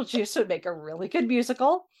that Beetlejuice would make a really good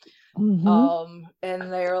musical. And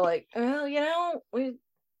they were like, well, we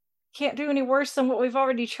can't do any worse than what we've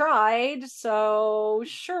already tried, so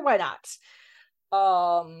sure, why not?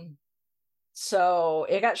 So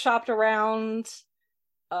it got shopped around,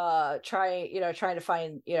 trying to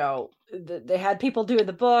find, they had people doing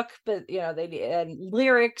the book, but they had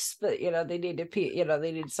lyrics, but they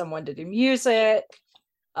needed someone to do music.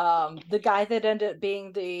 The guy that ended up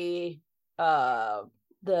being the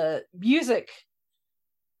music,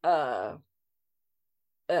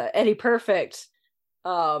 Eddie Perfect,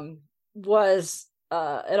 was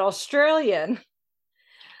an Australian.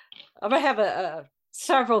 I'm gonna have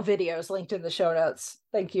several videos linked in the show notes.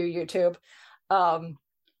 Thank you, YouTube.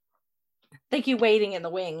 Thank you, Waiting in the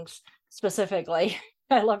Wings, specifically.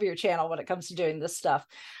 I love your channel when it comes to doing this stuff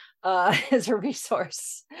as a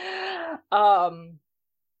resource. And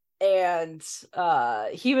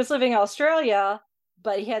he was living in Australia,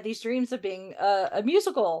 but he had these dreams of being a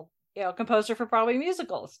musical, composer for Broadway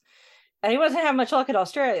musicals. And he wasn't having much luck in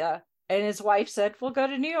Australia. And his wife said, "We'll go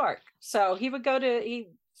to New York." So he went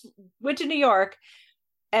to New York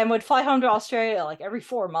and would fly home to Australia like every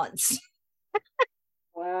 4 months.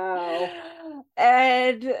 Wow.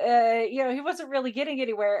 And he wasn't really getting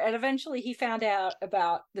anywhere. And eventually he found out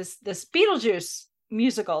about this Beetlejuice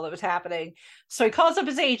musical that was happening. So he calls up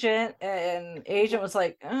his agent, and the agent was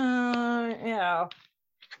like,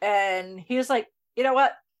 and he was like, you know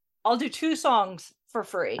what? I'll do 2 songs for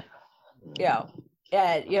free. And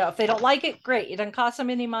if they don't like it, great. It doesn't cost them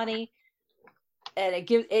any money. And it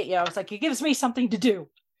gives me something to do.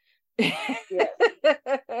 Yes.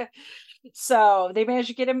 So they managed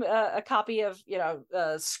to get him a copy of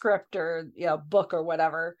a script or book or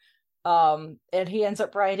whatever, And he ends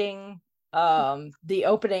up writing the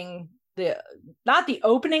opening, not the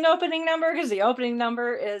opening number, because the opening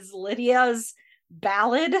number is Lydia's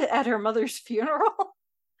ballad at her mother's funeral.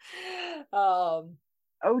 Oh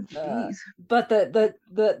jeez. But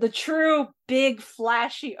the true big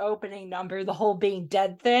flashy opening number, the whole being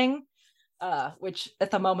dead thing, which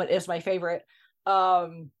at the moment is my favorite.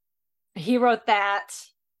 He wrote that,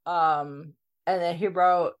 and then he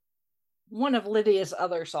wrote one of Lydia's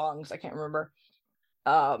other songs, I can't remember.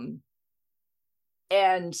 And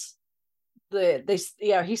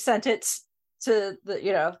he sent it to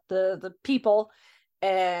the people,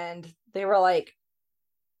 and they were like,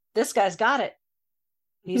 this guy's got it.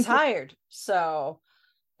 He's hired. So,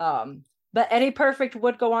 but Eddie Perfect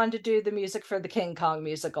would go on to do the music for the King Kong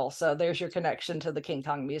musical. So there's your connection to the King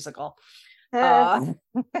Kong musical. Oh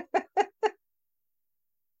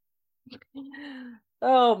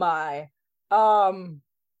my.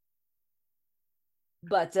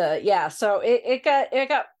 But yeah, so it got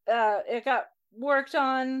worked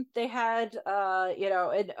on. They had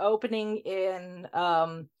an opening in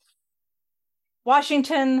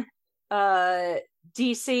Washington,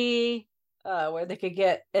 DC, where they could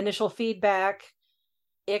get initial feedback.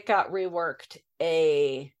 It got reworked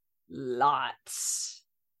a lot,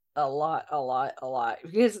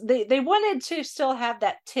 because they wanted to still have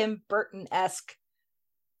that Tim Burton-esque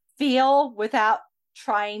feel without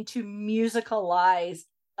trying to musicalize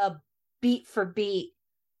a beat for beat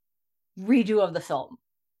redo of the film.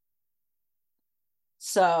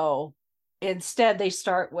 So instead they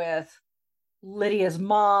start with Lydia's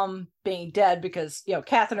mom being dead, because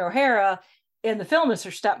Catherine O'Hara in the film is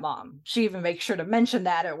her stepmom. She even makes sure to mention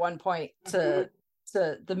that at one point to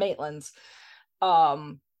the Maitlands.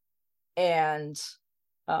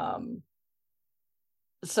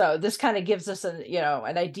 So this kind of gives us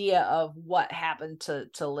an idea of what happened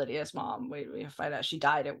to Lydia's mom. We find out she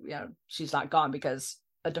died. She's not gone because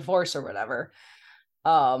a divorce or whatever.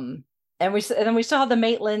 And then we saw the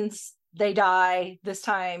Maitlands. They die. This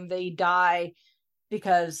time they die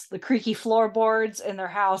because the creaky floorboards in their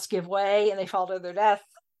house give way and they fall to their death.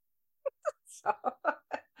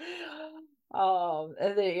 And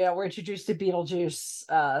we're introduced to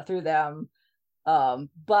Beetlejuice through them.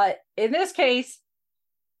 But in this case,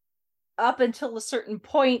 up until a certain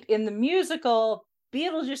point in the musical,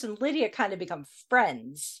 Beetlejuice and Lydia kind of become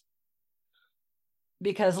friends,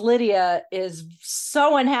 because Lydia is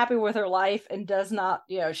so unhappy with her life and does not,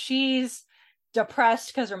 she's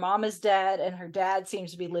depressed because her mom is dead, and her dad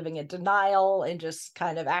seems to be living in denial and just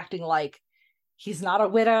kind of acting like he's not a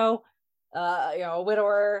widower.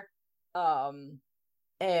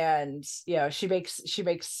 And she meets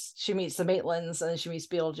the Maitlands, and then she meets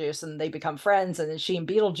Beetlejuice, and they become friends, and then she and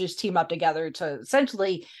Beetlejuice team up together to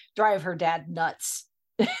essentially drive her dad nuts.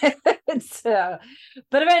 But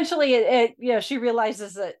eventually she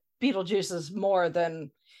realizes that Beetlejuice is more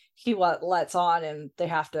than he lets on, and they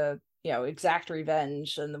have to exact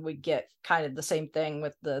revenge. And then we get kind of the same thing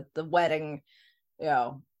with the wedding,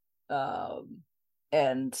 and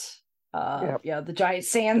the giant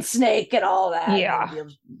sand snake and all that.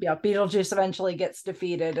 Beetlejuice eventually gets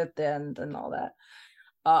defeated at the end and all that.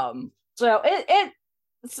 So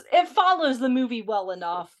it follows the movie well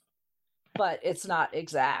enough, but it's not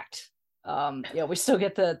exact. We still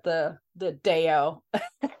get the Deo.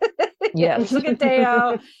 Yes. We still get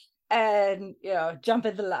Deo and jump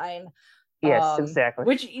in the line. Yes, exactly.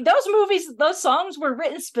 Which those songs were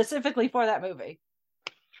written specifically for that movie.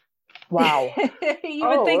 Wow. You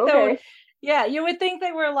would think they were, you would think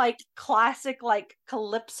they were like classic, like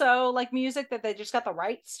calypso, like music that they just got the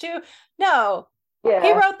rights to. No,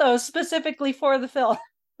 he wrote those specifically for the film.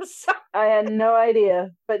 So. I had no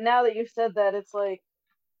idea, but now that you've said that, it's like,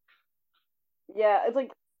 it's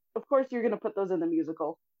like, of course you're gonna put those in the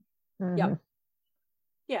musical. Mm-hmm.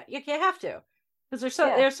 Yeah, you have to, because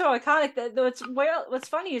they're so iconic. That what's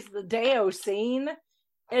funny is the Deo scene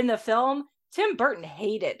in the film, Tim Burton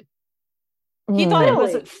hated. He thought it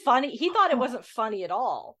wasn't funny. He thought it wasn't funny at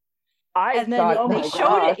all. They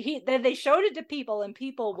showed it. They showed it to people, and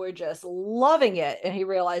people were just loving it. And he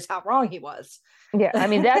realized how wrong he was. Yeah, I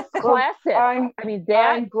mean that's classic. I'm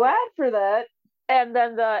glad for that. And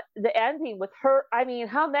then the ending with her. I mean,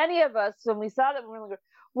 how many of us, when we saw that,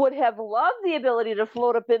 would have loved the ability to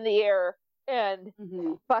float up in the air and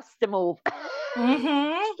bust a move?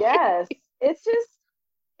 Mm-hmm. Yes,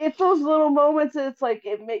 it's those little moments. It's like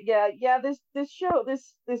this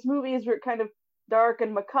movie is kind of dark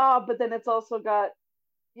and macabre, but then it's also got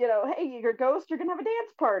hey, you're a ghost, you're gonna have a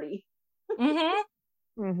dance party.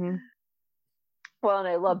 Mm-hmm. Mm-hmm. Well, and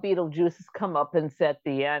I love Beetlejuice's come up and at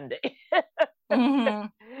the end. Mm-hmm.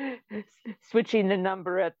 switching the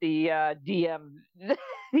number at the DM, the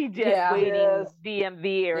waiting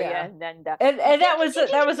DMV area, and then and that was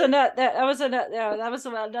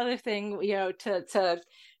another thing, to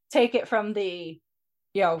take it from the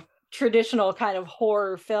traditional kind of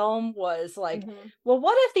horror film was like, well,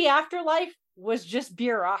 what if the afterlife was just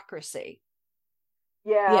bureaucracy?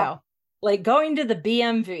 Like going to the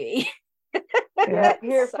BMV.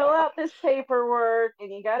 Here, fill out this paperwork, and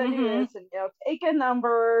you got to do this, and take a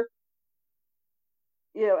number,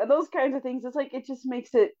 and those kinds of things. It's like, it just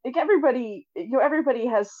makes it like every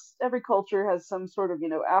culture has some sort of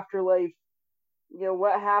afterlife,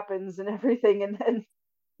 what happens and everything, and then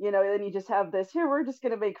then you just have this here. We're just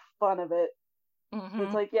gonna make fun of it.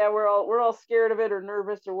 It's like, we're all scared of it or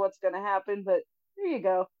nervous or what's gonna happen, but there you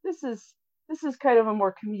go. This is kind of a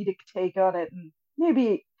more comedic take on it, and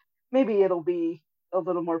maybe it'll be a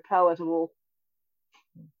little more palatable.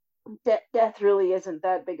 Death really isn't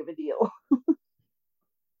that big of a deal.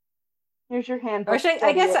 Here's your handbook.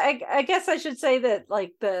 I guess I should say that,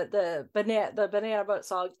 like, the banana boat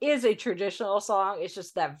song is a traditional song. It's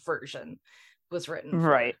just that version was written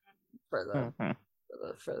for the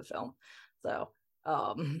film. So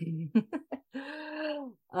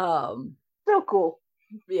still cool.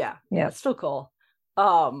 Yeah, still cool.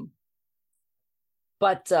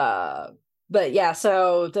 But yeah,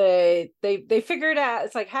 so they figured out,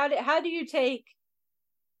 it's like, how do you take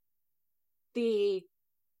the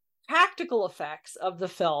practical effects of the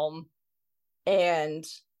film and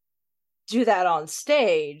do that on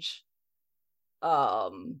stage,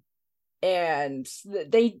 and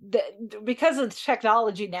they because of the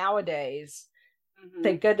technology nowadays,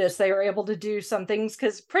 thank goodness they were able to do some things,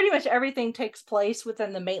 because pretty much everything takes place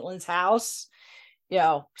within the Maitland's house,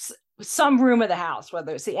 some room of the house,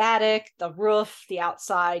 whether it's the attic, the roof, the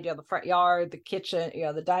outside, the front yard, the kitchen,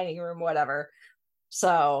 the dining room, whatever.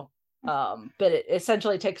 So but it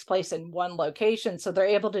essentially takes place in one location, so they're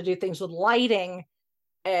able to do things with lighting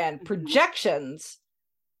and projections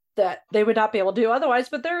that they would not be able to do otherwise.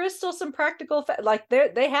 But there is still some practical like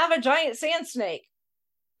they have a giant sand snake.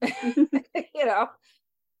 I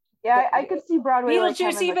could see Broadway.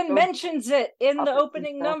 Beetlejuice even mentions it in the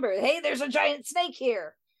opening number. Hey, there's a giant snake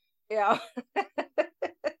here. Oh.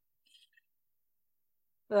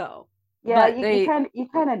 Yeah, you kind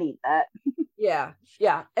of need that. Yeah,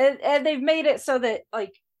 and they've made it so that,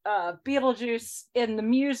 like, Beetlejuice in the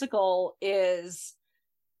musical is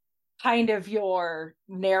kind of your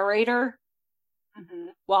narrator,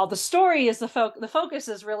 while the story is the focus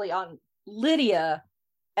is really on Lydia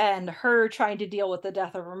and her trying to deal with the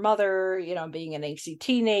death of her mother, being an angsty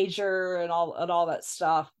teenager and all that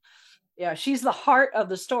stuff. She's the heart of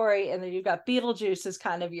the story, and then you've got Beetlejuice as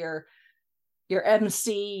kind of your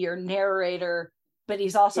MC, your narrator, but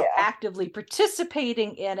he's also actively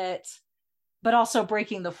participating in it, but also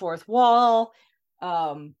breaking the fourth wall.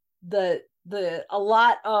 A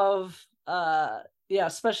lot of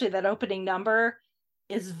especially that opening number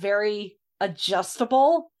is very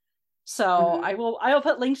adjustable. So I will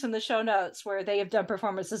put links in the show notes where they have done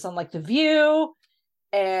performances on, like, The View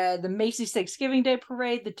and the Macy's Thanksgiving Day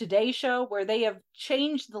Parade, the Today Show, where they have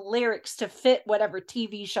changed the lyrics to fit whatever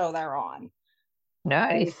TV show they're on.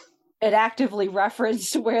 Nice. It actively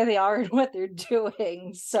referenced where they are and what they're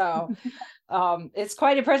doing. So it's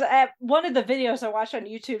quite impressive. At one of the videos I watched on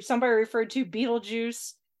YouTube, somebody referred to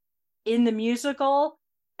Beetlejuice in the musical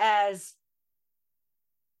as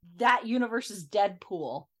that universe's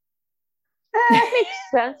Deadpool. That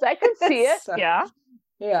makes sense. I can see it. So, yeah.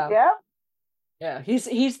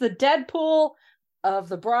 He's the Deadpool of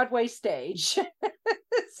the Broadway stage.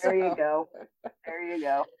 There you go.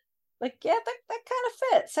 Like, that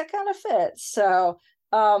kind of fits. So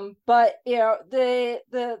but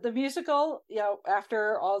the musical,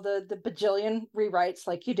 after all the bajillion rewrites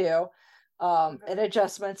like you do, and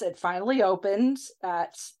adjustments, it finally opened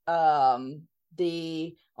at on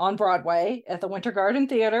Broadway at the Winter Garden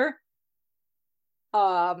Theater.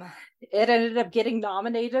 It ended up getting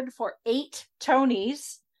nominated for 8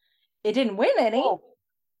 Tonys. It didn't win any,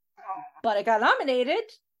 but it got nominated.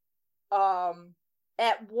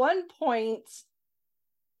 At one point,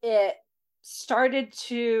 it started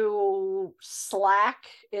to slack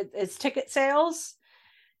its ticket sales,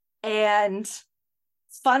 and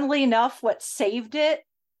funnily enough, what saved it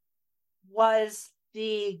was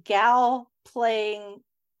the gal playing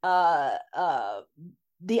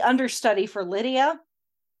the understudy for Lydia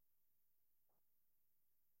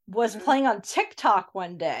was playing on TikTok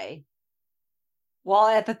one day while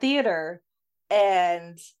at the theater,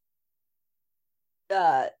 and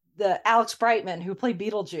the Alex Brightman, who played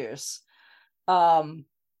Beetlejuice,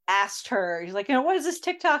 asked her, he's like, what is this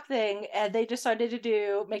TikTok thing? And they decided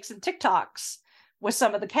to make some TikToks with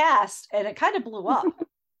some of the cast, and it kind of blew up.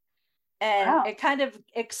 And it kind of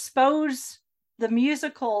exposed the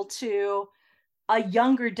musical to a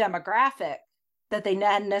younger demographic that they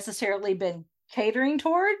hadn't necessarily been catering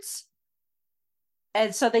towards.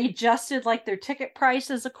 And so they adjusted like their ticket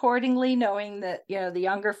prices accordingly, knowing that, the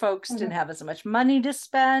younger folks didn't have as much money to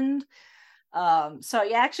spend. So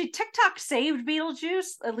yeah, actually TikTok saved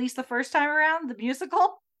Beetlejuice, at least the first time around, the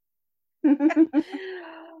musical. And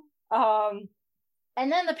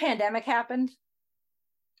then the pandemic happened.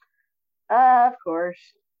 Of course.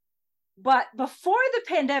 But before the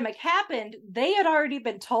pandemic happened, they had already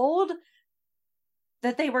been told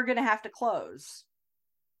that they were going to have to close.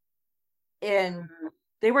 And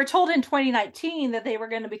they were told in 2019 that they were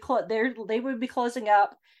going to be they would be closing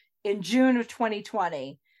up in June of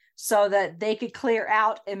 2020 so that they could clear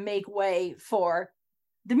out and make way for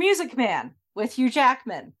The Music Man with Hugh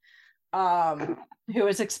Jackman, who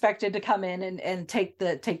is expected to come in and take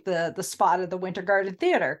the spot of the Winter Garden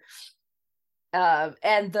Theater.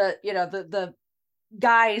 And the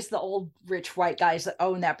guys, the old rich white guys that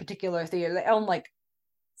own that particular theater, they own like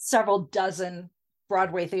several dozen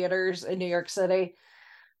Broadway theaters in New York City,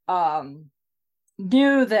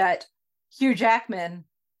 knew that Hugh Jackman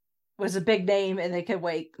was a big name and they could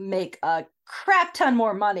make a crap ton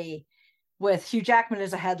more money with Hugh Jackman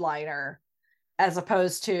as a headliner, as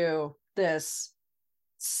opposed to this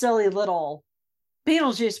silly little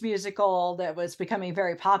Beetlejuice musical that was becoming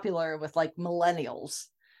very popular with like millennials,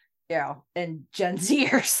 and Gen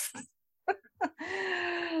Zers.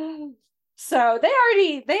 So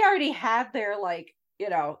they already had their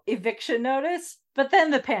eviction notice, but then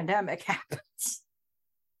the pandemic happens.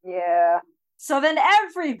 Yeah. So then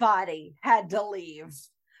everybody had to leave,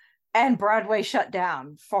 and Broadway shut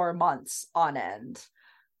down for months on end.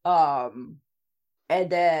 And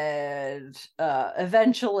then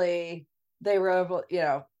eventually they were able,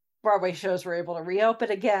 Broadway shows were able to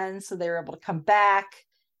reopen again. So they were able to come back,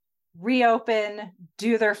 reopen,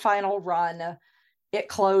 do their final run. It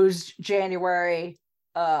closed January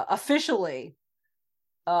officially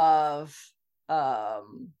of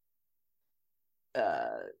and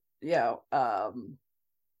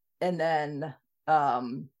then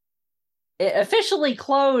it officially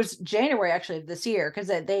closed January actually of this year, because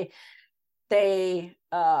they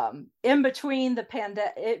in between the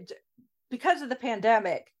pandemic, because of the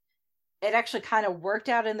pandemic, it actually kind of worked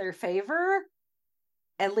out in their favor,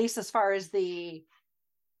 at least as far as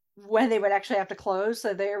when they would actually have to close.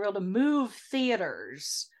 So they were able to move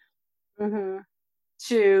theaters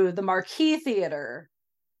to the Marquee Theater,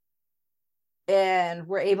 and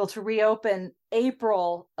were able to reopen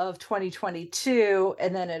April of 2022,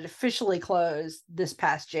 and then it officially closed this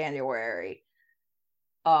past January.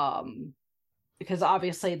 Because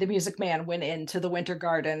obviously The Music Man went into the Winter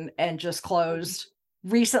Garden and just closed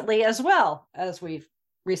recently, as well, as we've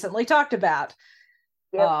recently talked about.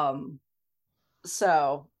 Yep.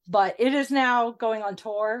 But it is now going on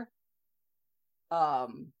tour.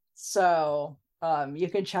 You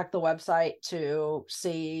can check the website to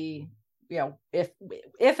see,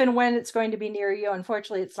 if and when it's going to be near you.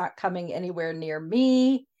 Unfortunately, it's not coming anywhere near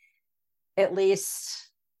me, at least,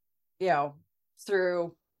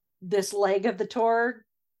 through this leg of the tour.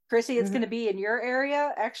 Chrissy, it's going to be in your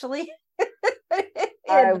area, actually.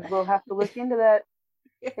 I will have to look into that.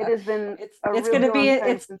 Yeah. It has been it's going to be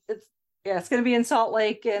it's going to be in Salt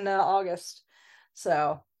Lake in August.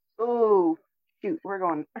 So shoot, we're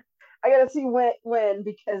going. I gotta see when,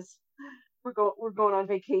 because we're going on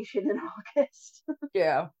vacation in August.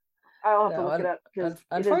 Yeah, I'll have to look it up, because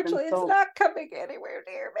unfortunately it's not coming anywhere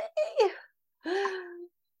near me.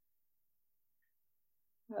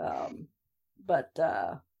 But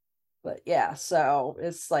yeah, so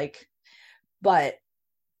it's like, but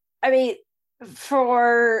I mean,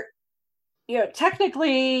 for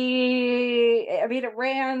technically, I mean, it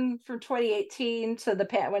ran from 2018 to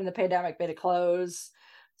when the pandemic made it close.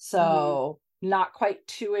 So not quite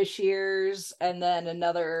 2-ish years, and then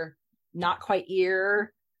another not quite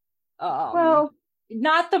year. Well,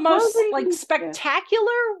 not the most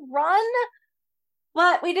spectacular run,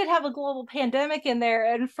 but we did have a global pandemic in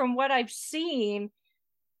there, and from what I've seen,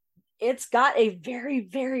 it's got a very,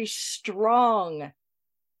 very strong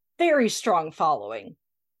following.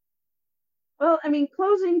 Well, I mean,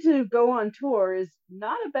 closing to go on tour is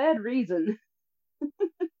not a bad reason.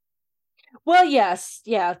 Well, yes,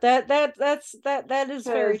 yeah, that is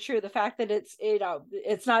very true. The fact that it's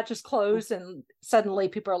not just closed and suddenly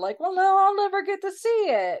people are like, well, no, I'll never get to see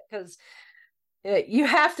it, because you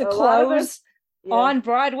have to close on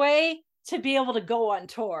Broadway to be able to go on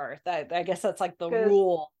tour. That I guess that's like the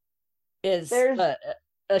rule is an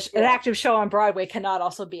active show on Broadway cannot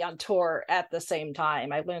also be on tour at the same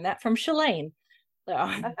time. I learned that from Shalane. So.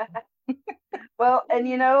 Well,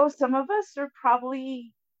 and some of us are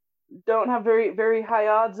probably don't have very, very high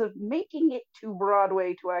odds of making it to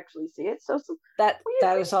Broadway to actually see it. So that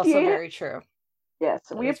is also very true. Yes,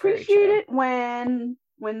 we appreciate it when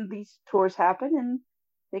these tours happen and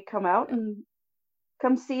they come out and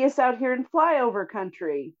come see us out here in flyover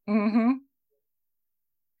country. Mm-hmm.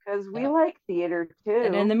 Because we like theater too.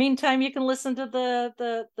 And in the meantime, you can listen to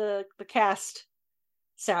the cast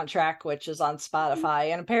soundtrack, which is on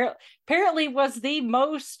Spotify, and apparently was the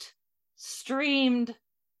most streamed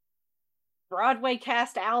Broadway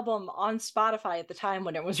cast album on Spotify at the time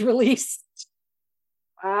when it was released.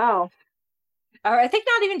 Wow. Or I think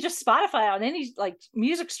not even just Spotify, on any like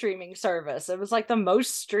music streaming service. It was like the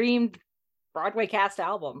most streamed Broadway cast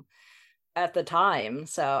album at the time.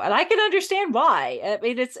 So, and I can understand why. I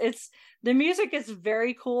mean, it's the music is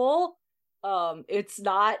very cool. It's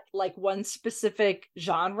not like one specific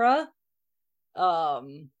genre.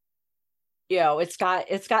 It's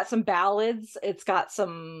got some ballads, it's got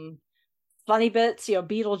some funny bits.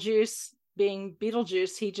 Beetlejuice being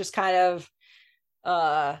Beetlejuice, he just kind of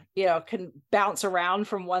can bounce around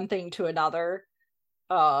from one thing to another.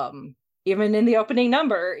 Even in the opening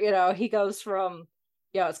number, he goes from,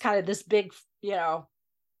 it's kind of this big,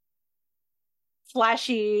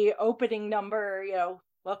 flashy opening number,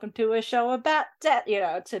 welcome to a show about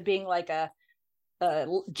that, to being like a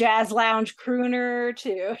jazz lounge crooner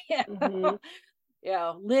to,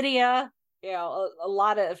 Lydia, a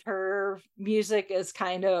lot of her music is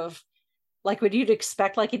kind of like what you'd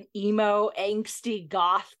expect, like an emo, angsty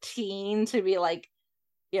goth teen to be like,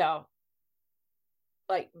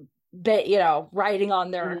 writing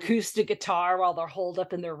on their acoustic guitar while they're holed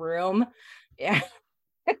up in their room. Yeah.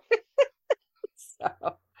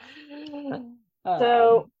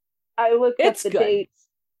 So I looked up the dates.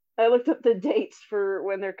 I looked up the dates for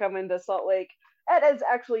when they're coming to Salt Lake. That is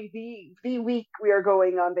actually the week we are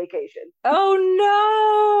going on vacation.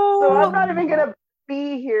 Oh no! So I'm not even gonna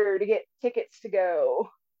be here to get tickets to go.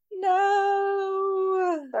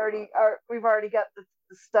 No. We've already got the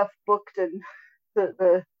stuff booked and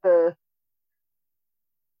the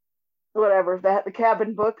whatever, the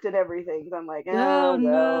cabin booked and everything. So I'm like, oh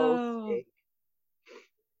no. Well,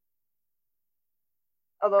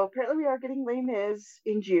 although apparently we are getting Les Mis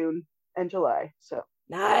in June and July, so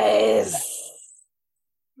nice.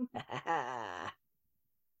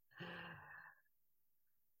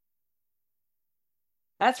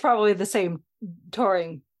 That's probably the same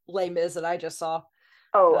touring Les Mis that I just saw.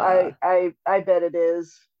 Oh, I bet it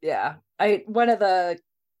is. Yeah, one of the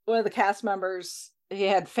cast members, he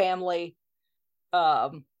had family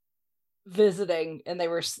visiting, and they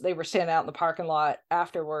were standing out in the parking lot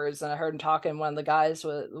afterwards, and I heard him talking. One of the guys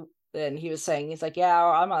and he was saying, he's like, yeah,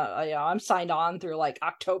 I'm signed on through like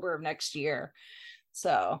October of next year,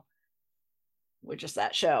 so which is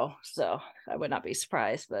that show. So I would not be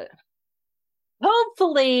surprised, but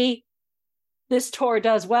hopefully this tour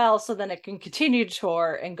does well, so then it can continue to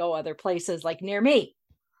tour and go other places like near me.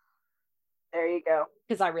 There you go.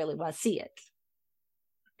 Because I really want to see it.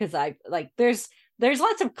 Because I like there's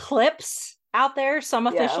lots of clips out there, some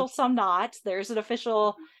official, some not. There's an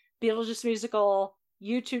official Beetlejuice musical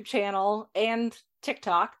YouTube channel and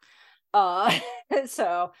TikTok.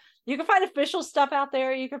 So you can find official stuff out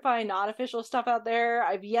there. You can find non-official stuff out there.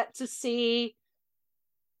 I've yet to see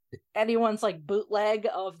anyone's like bootleg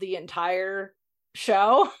of the entire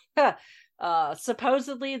show.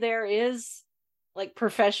 Supposedly there is like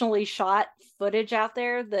professionally shot footage out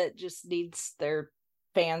there that just needs, their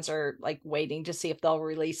fans are like waiting to see if they'll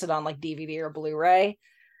release it on like DVD or Blu-ray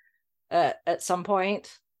at some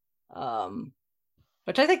point,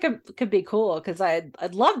 which I think could be cool, because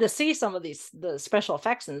I'd love to see some of the special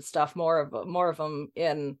effects and stuff, more of them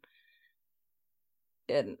in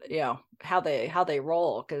how they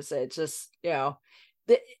roll, because it's just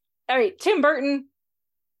Tim Burton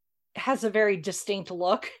has a very distinct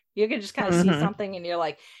look. You can just kind of see something and you're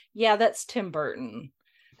like, yeah, that's Tim Burton.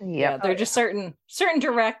 Yeah, they're just certain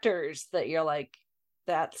directors that you're like,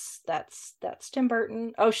 that's Tim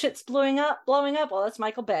Burton. Oh, shit's blowing up. Well, that's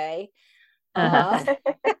Michael Bay.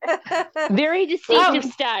 Very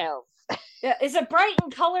distinctive styles. Yeah, is it bright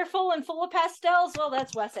and colorful and full of pastels? Well,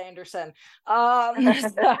 that's Wes Anderson.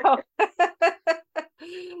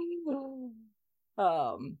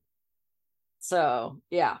 So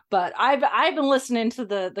yeah, but I've been listening to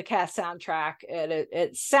the cast soundtrack, and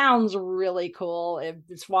it sounds really cool.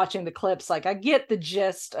 It's watching the clips, like I get the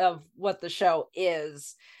gist of what the show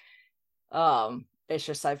is. It's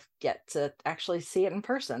just I've yet to actually see it in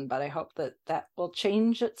person, but I hope that will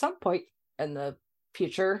change at some point in the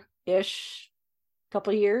future-ish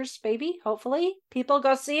couple years, maybe. Hopefully, people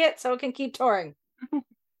go see it so it can keep touring.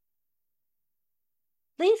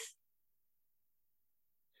 Please.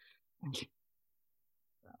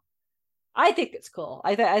 I think it's cool.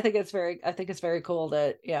 I think it's very cool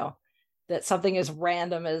that that something as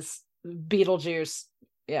random as Beetlejuice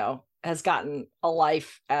has gotten a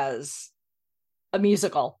life as a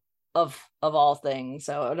musical of all things.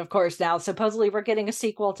 So, and of course now supposedly we're getting a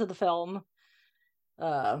sequel to the film.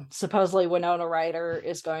 Supposedly Winona Ryder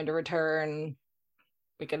is going to return.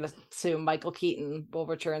 We can assume Michael Keaton will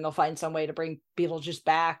return. They'll find some way to bring Beetlejuice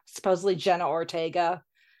back. Supposedly Jenna Ortega,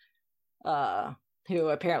 who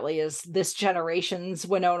apparently is this generation's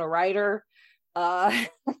Winona Ryder, is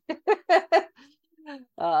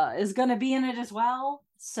going to be in it as well.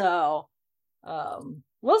 So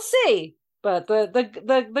we'll see. But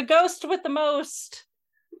the ghost with the most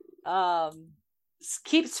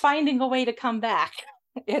keeps finding a way to come back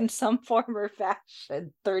in some form or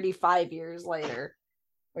fashion 35 years later,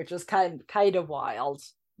 which is kind of wild,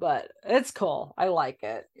 but it's cool. I like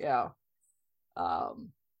it. Yeah.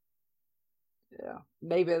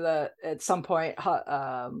 Maybe at some point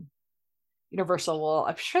Universal will,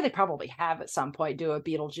 I'm sure they probably have at some point, do a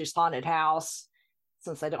Beetlejuice haunted house,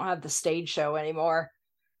 since they don't have the stage show anymore.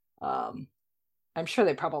 I'm sure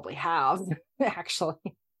they probably have actually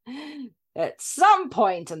at some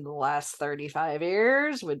point in the last 35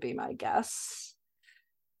 years would be my guess.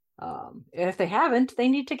 If they haven't, they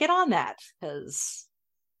need to get on that, because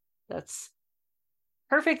that's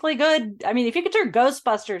perfectly good. I mean, if you could turn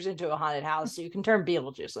Ghostbusters into a haunted house, you can turn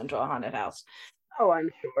Beetlejuice into a haunted house. Oh, I'm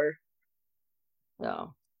sure.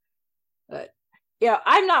 So, but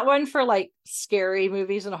I'm not one for like scary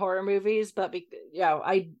movies and horror movies, but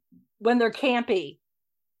when they're campy,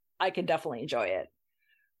 I can definitely enjoy it.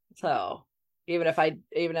 So even if I'm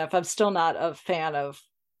still not a fan of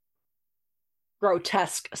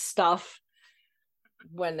grotesque stuff,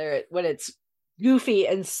 when it's goofy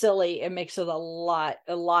and silly, it makes it a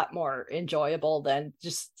lot more enjoyable than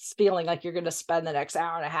just feeling like you're going to spend the next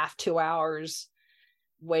hour and a half, 2 hours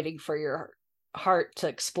waiting for your heart to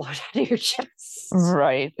explode out of your chest.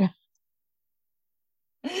 Right.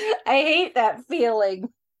 I hate that feeling.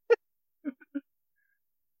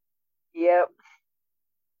 Yep.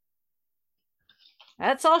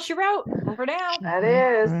 That's all she wrote for now. That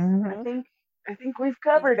is. Mm-hmm. I think we've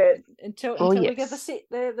covered it until we get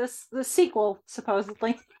the sequel,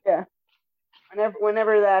 supposedly. Yeah.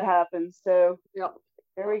 Whenever that happens. So yep.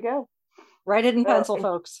 There we go. Write it in pencil,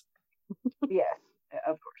 folks. Yes,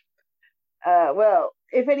 of course. Well,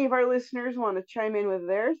 if any of our listeners want to chime in with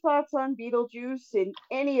their thoughts on Beetlejuice in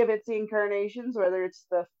any of its incarnations, whether it's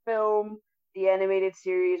the film, the animated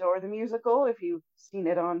series, or the musical, if you've seen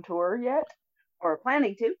it on tour yet or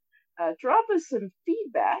planning to, drop us some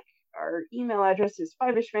feedback. Our email address is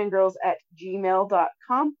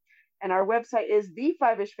fiveishfangirls@gmail.com, and our website is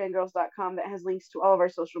the5ishfangirls.com that has links to all of our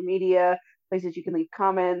social media, places you can leave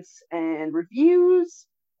comments and reviews.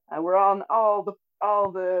 We're on all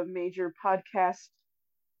the major podcast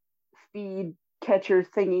feed catcher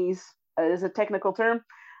thingies, is a technical term.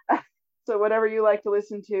 So whatever you like to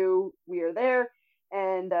listen to, we are there.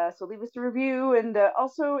 And so leave us a review. And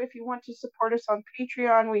also, if you want to support us on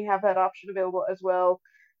Patreon, we have that option available as well.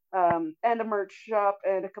 And a merch shop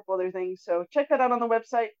and a couple other things. So check that out on the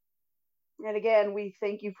website. And again, we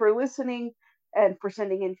thank you for listening and for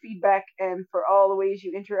sending in feedback and for all the ways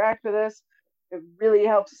you interact with us. It really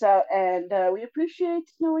helps us out, and we appreciate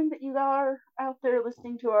knowing that you are out there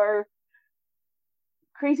listening to our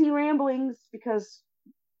crazy ramblings, because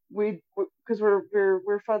we're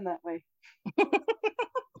fun that way.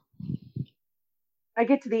 I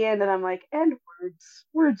get to the end and I'm like, and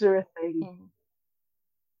words are a thing.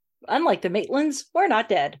 Unlike the Maitlands, we're not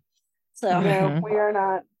dead. So no, we are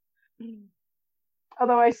not.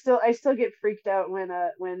 Although I still get freaked out when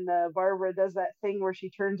Barbara does that thing where she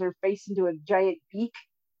turns her face into a giant beak.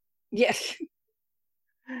 Yes.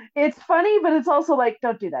 It's funny, but it's also like,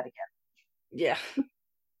 don't do that again. Yeah.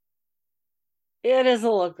 It is a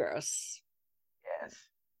little gross. Yes.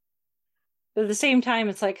 But at the same time,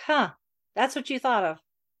 it's like, that's what you thought of.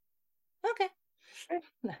 Okay.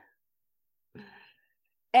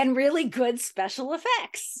 And really good special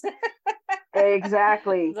effects.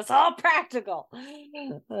 Exactly. That's all practical.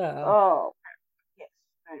 Oh, yes.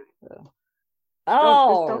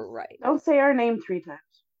 Right. Don't say our name 3 times.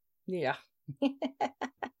 Yeah.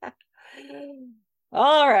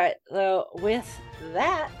 All right. So with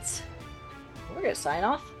that, we're going to sign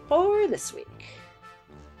off for this week.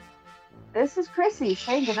 This is Chrissy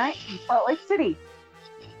saying goodnight from Salt Lake City.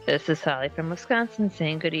 This is Holly from Wisconsin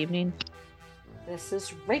saying good evening. This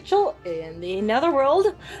is Rachel in the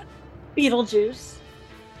Netherworld. Beetlejuice.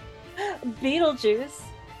 Beetlejuice.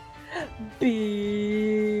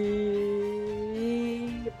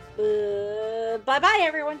 Bye-bye,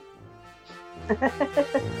 everyone.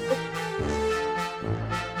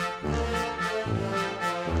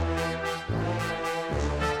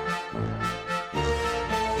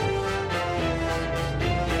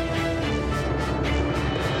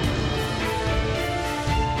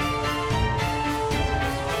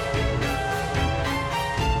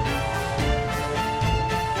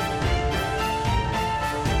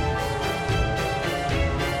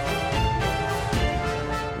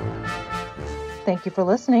 Thank you for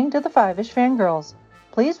listening to the Five-ish Fangirls.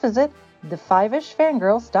 Please visit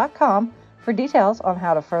the5ishfangirls.com for details on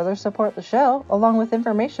how to further support the show, along with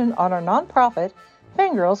information on our nonprofit,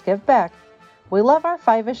 Fangirls Give Back. We love our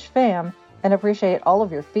Five-ish fam and appreciate all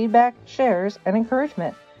of your feedback, shares, and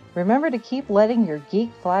encouragement. Remember to keep letting your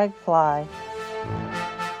geek flag fly.